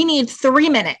sorry, we need 3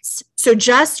 minutes. So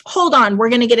just hold on, we're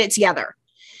going to get it together.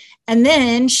 And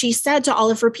then she said to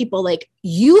all of her people, like,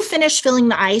 you finish filling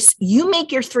the ice, you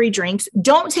make your 3 drinks,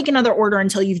 don't take another order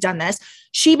until you've done this.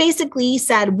 She basically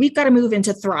said, we've got to move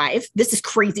into Thrive. This is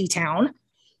crazy town.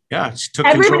 Yeah. She took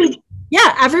control.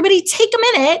 Everybody take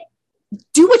a minute,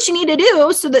 do what you need to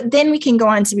do so that then we can go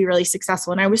on to be really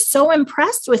successful. And I was so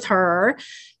impressed with her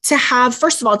to have,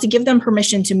 first of all, to give them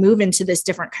permission to move into this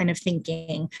different kind of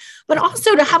thinking, but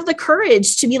also to have the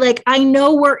courage to be like, I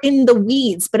know we're in the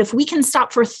weeds, but if we can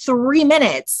stop for 3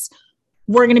 minutes,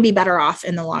 we're going to be better off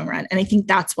in the long run. And I think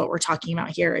that's what we're talking about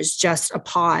here, is just a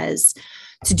pause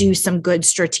to do some good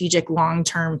strategic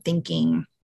long-term thinking,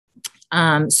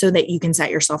 so that you can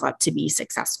set yourself up to be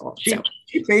successful.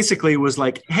 She basically was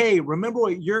like, hey, remember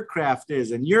what your craft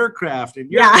is and your craft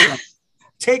and your craft.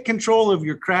 Take control of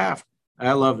your craft.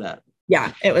 I love that.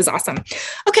 Yeah, it was awesome.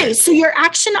 Okay, so your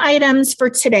action items for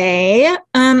today,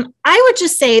 I would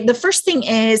just say the first thing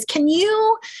is, can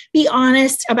you be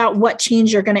honest about what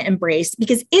change you're going to embrace?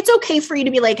 Because it's okay for you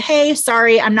to be like, hey,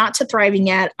 sorry, I'm not to thriving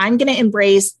yet. I'm going to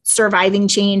embrace surviving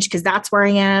change because that's where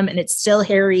I am and it's still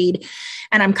harried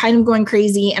and I'm kind of going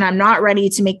crazy and I'm not ready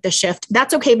to make the shift.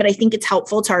 That's okay, but I think it's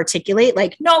helpful to articulate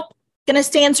like, nope, going to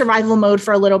stay in survival mode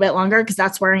for a little bit longer because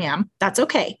that's where I am. That's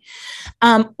okay.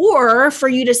 Or for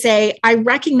you to say, I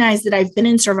recognize that I've been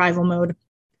in survival mode,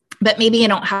 but maybe I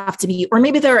don't have to be, or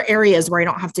maybe there are areas where I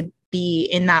don't have to be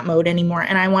in that mode anymore.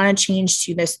 And I want to change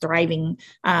to this thriving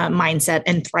mindset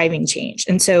and thriving change.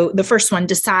 And so the first one,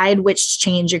 decide which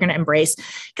change you're going to embrace.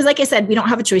 Because like I said, we don't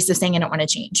have a choice of saying, I don't want to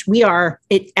change.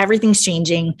 Everything's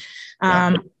changing.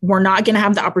 We're not going to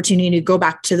have the opportunity to go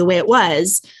back to the way it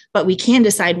was, but we can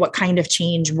decide what kind of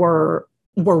change we're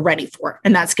ready for.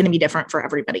 And that's going to be different for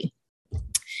everybody.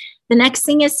 The next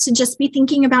thing is to just be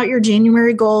thinking about your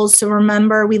January goals. So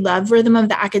remember, we love Rhythm of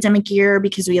the Academic Year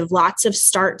because we have lots of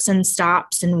starts and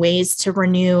stops and ways to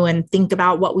renew and think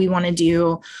about what we want to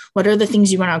do. What are the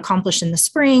things you want to accomplish in the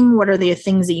spring? What are the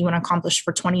things that you want to accomplish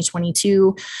for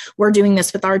 2022? We're doing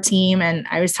this with our team. And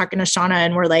I was talking to Shauna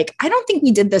and we're like, I don't think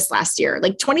we did this last year.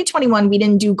 Like 2021, we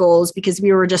didn't do goals because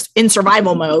we were just in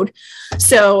survival mode.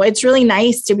 So it's really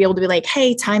nice to be able to be like,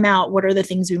 hey, time out. What are the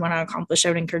things we want to accomplish? I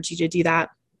would encourage you to do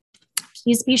that.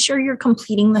 Please be sure you're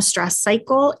completing the stress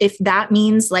cycle. If that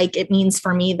means, like it means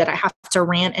for me, that I have to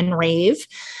rant and rave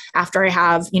after I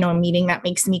have, a meeting that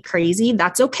makes me crazy,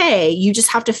 that's okay. You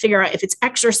just have to figure out if it's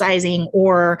exercising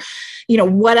or,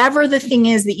 whatever the thing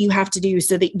is that you have to do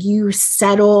so that you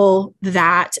settle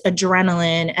that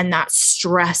adrenaline and that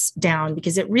stress down,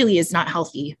 because it really is not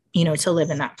healthy, to live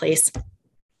in that place.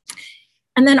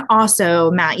 And then also,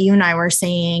 Matt, you and I were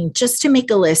saying just to make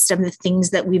a list of the things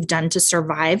that we've done to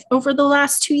survive over the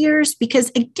last 2 years,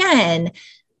 because again,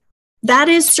 that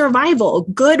is survival,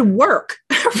 good work,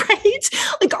 right?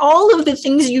 Like all of the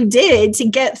things you did to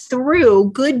get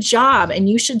through, good job. And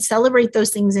you should celebrate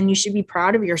those things and you should be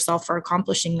proud of yourself for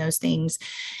accomplishing those things.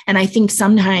 And I think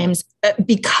sometimes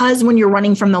because when you're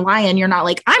running from the lion, you're not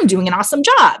like, I'm doing an awesome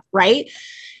job, right?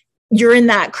 You're in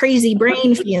that crazy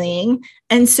brain feeling.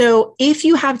 And so if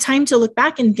you have time to look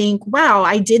back and think, wow,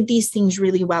 I did these things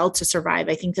really well to survive,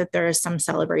 I think that there is some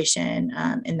celebration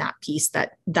in that piece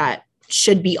that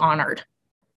should be honored.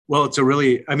 Well,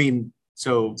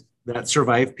 so that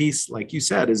survive piece, like you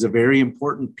said, is a very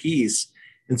important piece.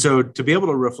 And so to be able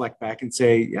to reflect back and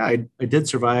say, yeah, I did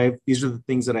survive. These are the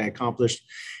things that I accomplished.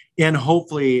 And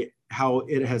hopefully how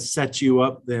it has set you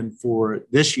up then for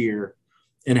this year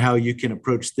and how you can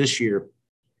approach this year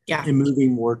and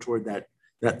moving more toward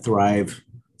that thrive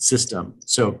system.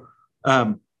 So,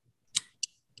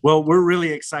 well, we're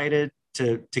really excited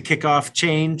to kick off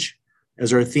change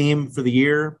as our theme for the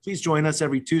year. Please join us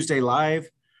every Tuesday live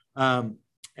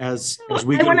as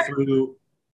we go through.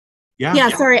 Yeah,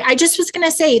 sorry. I just was going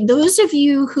to say, those of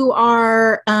you who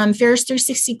are Ferris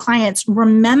 360 clients,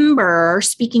 remember,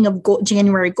 speaking of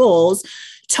January goals,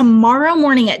 tomorrow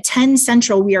morning at 10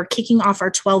 Central, we are kicking off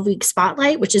our 12-week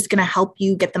spotlight, which is going to help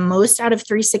you get the most out of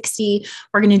 360.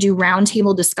 We're going to do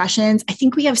roundtable discussions. I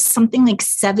think we have something like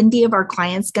 70 of our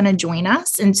clients going to join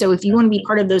us. And so if you want to be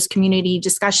part of those community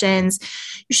discussions,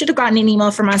 you should have gotten an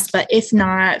email from us. But if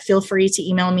not, feel free to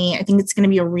email me. I think it's going to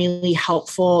be a really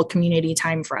helpful community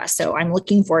time for us. So I'm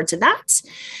looking forward to that.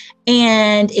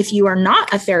 And if you are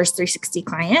not a Ferris 360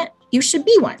 client, you should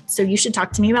be one. So you should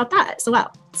talk to me about that as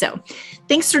well. So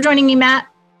thanks for joining me, Matt.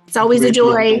 It's always a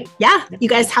joy. Yeah, you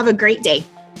guys have a great day.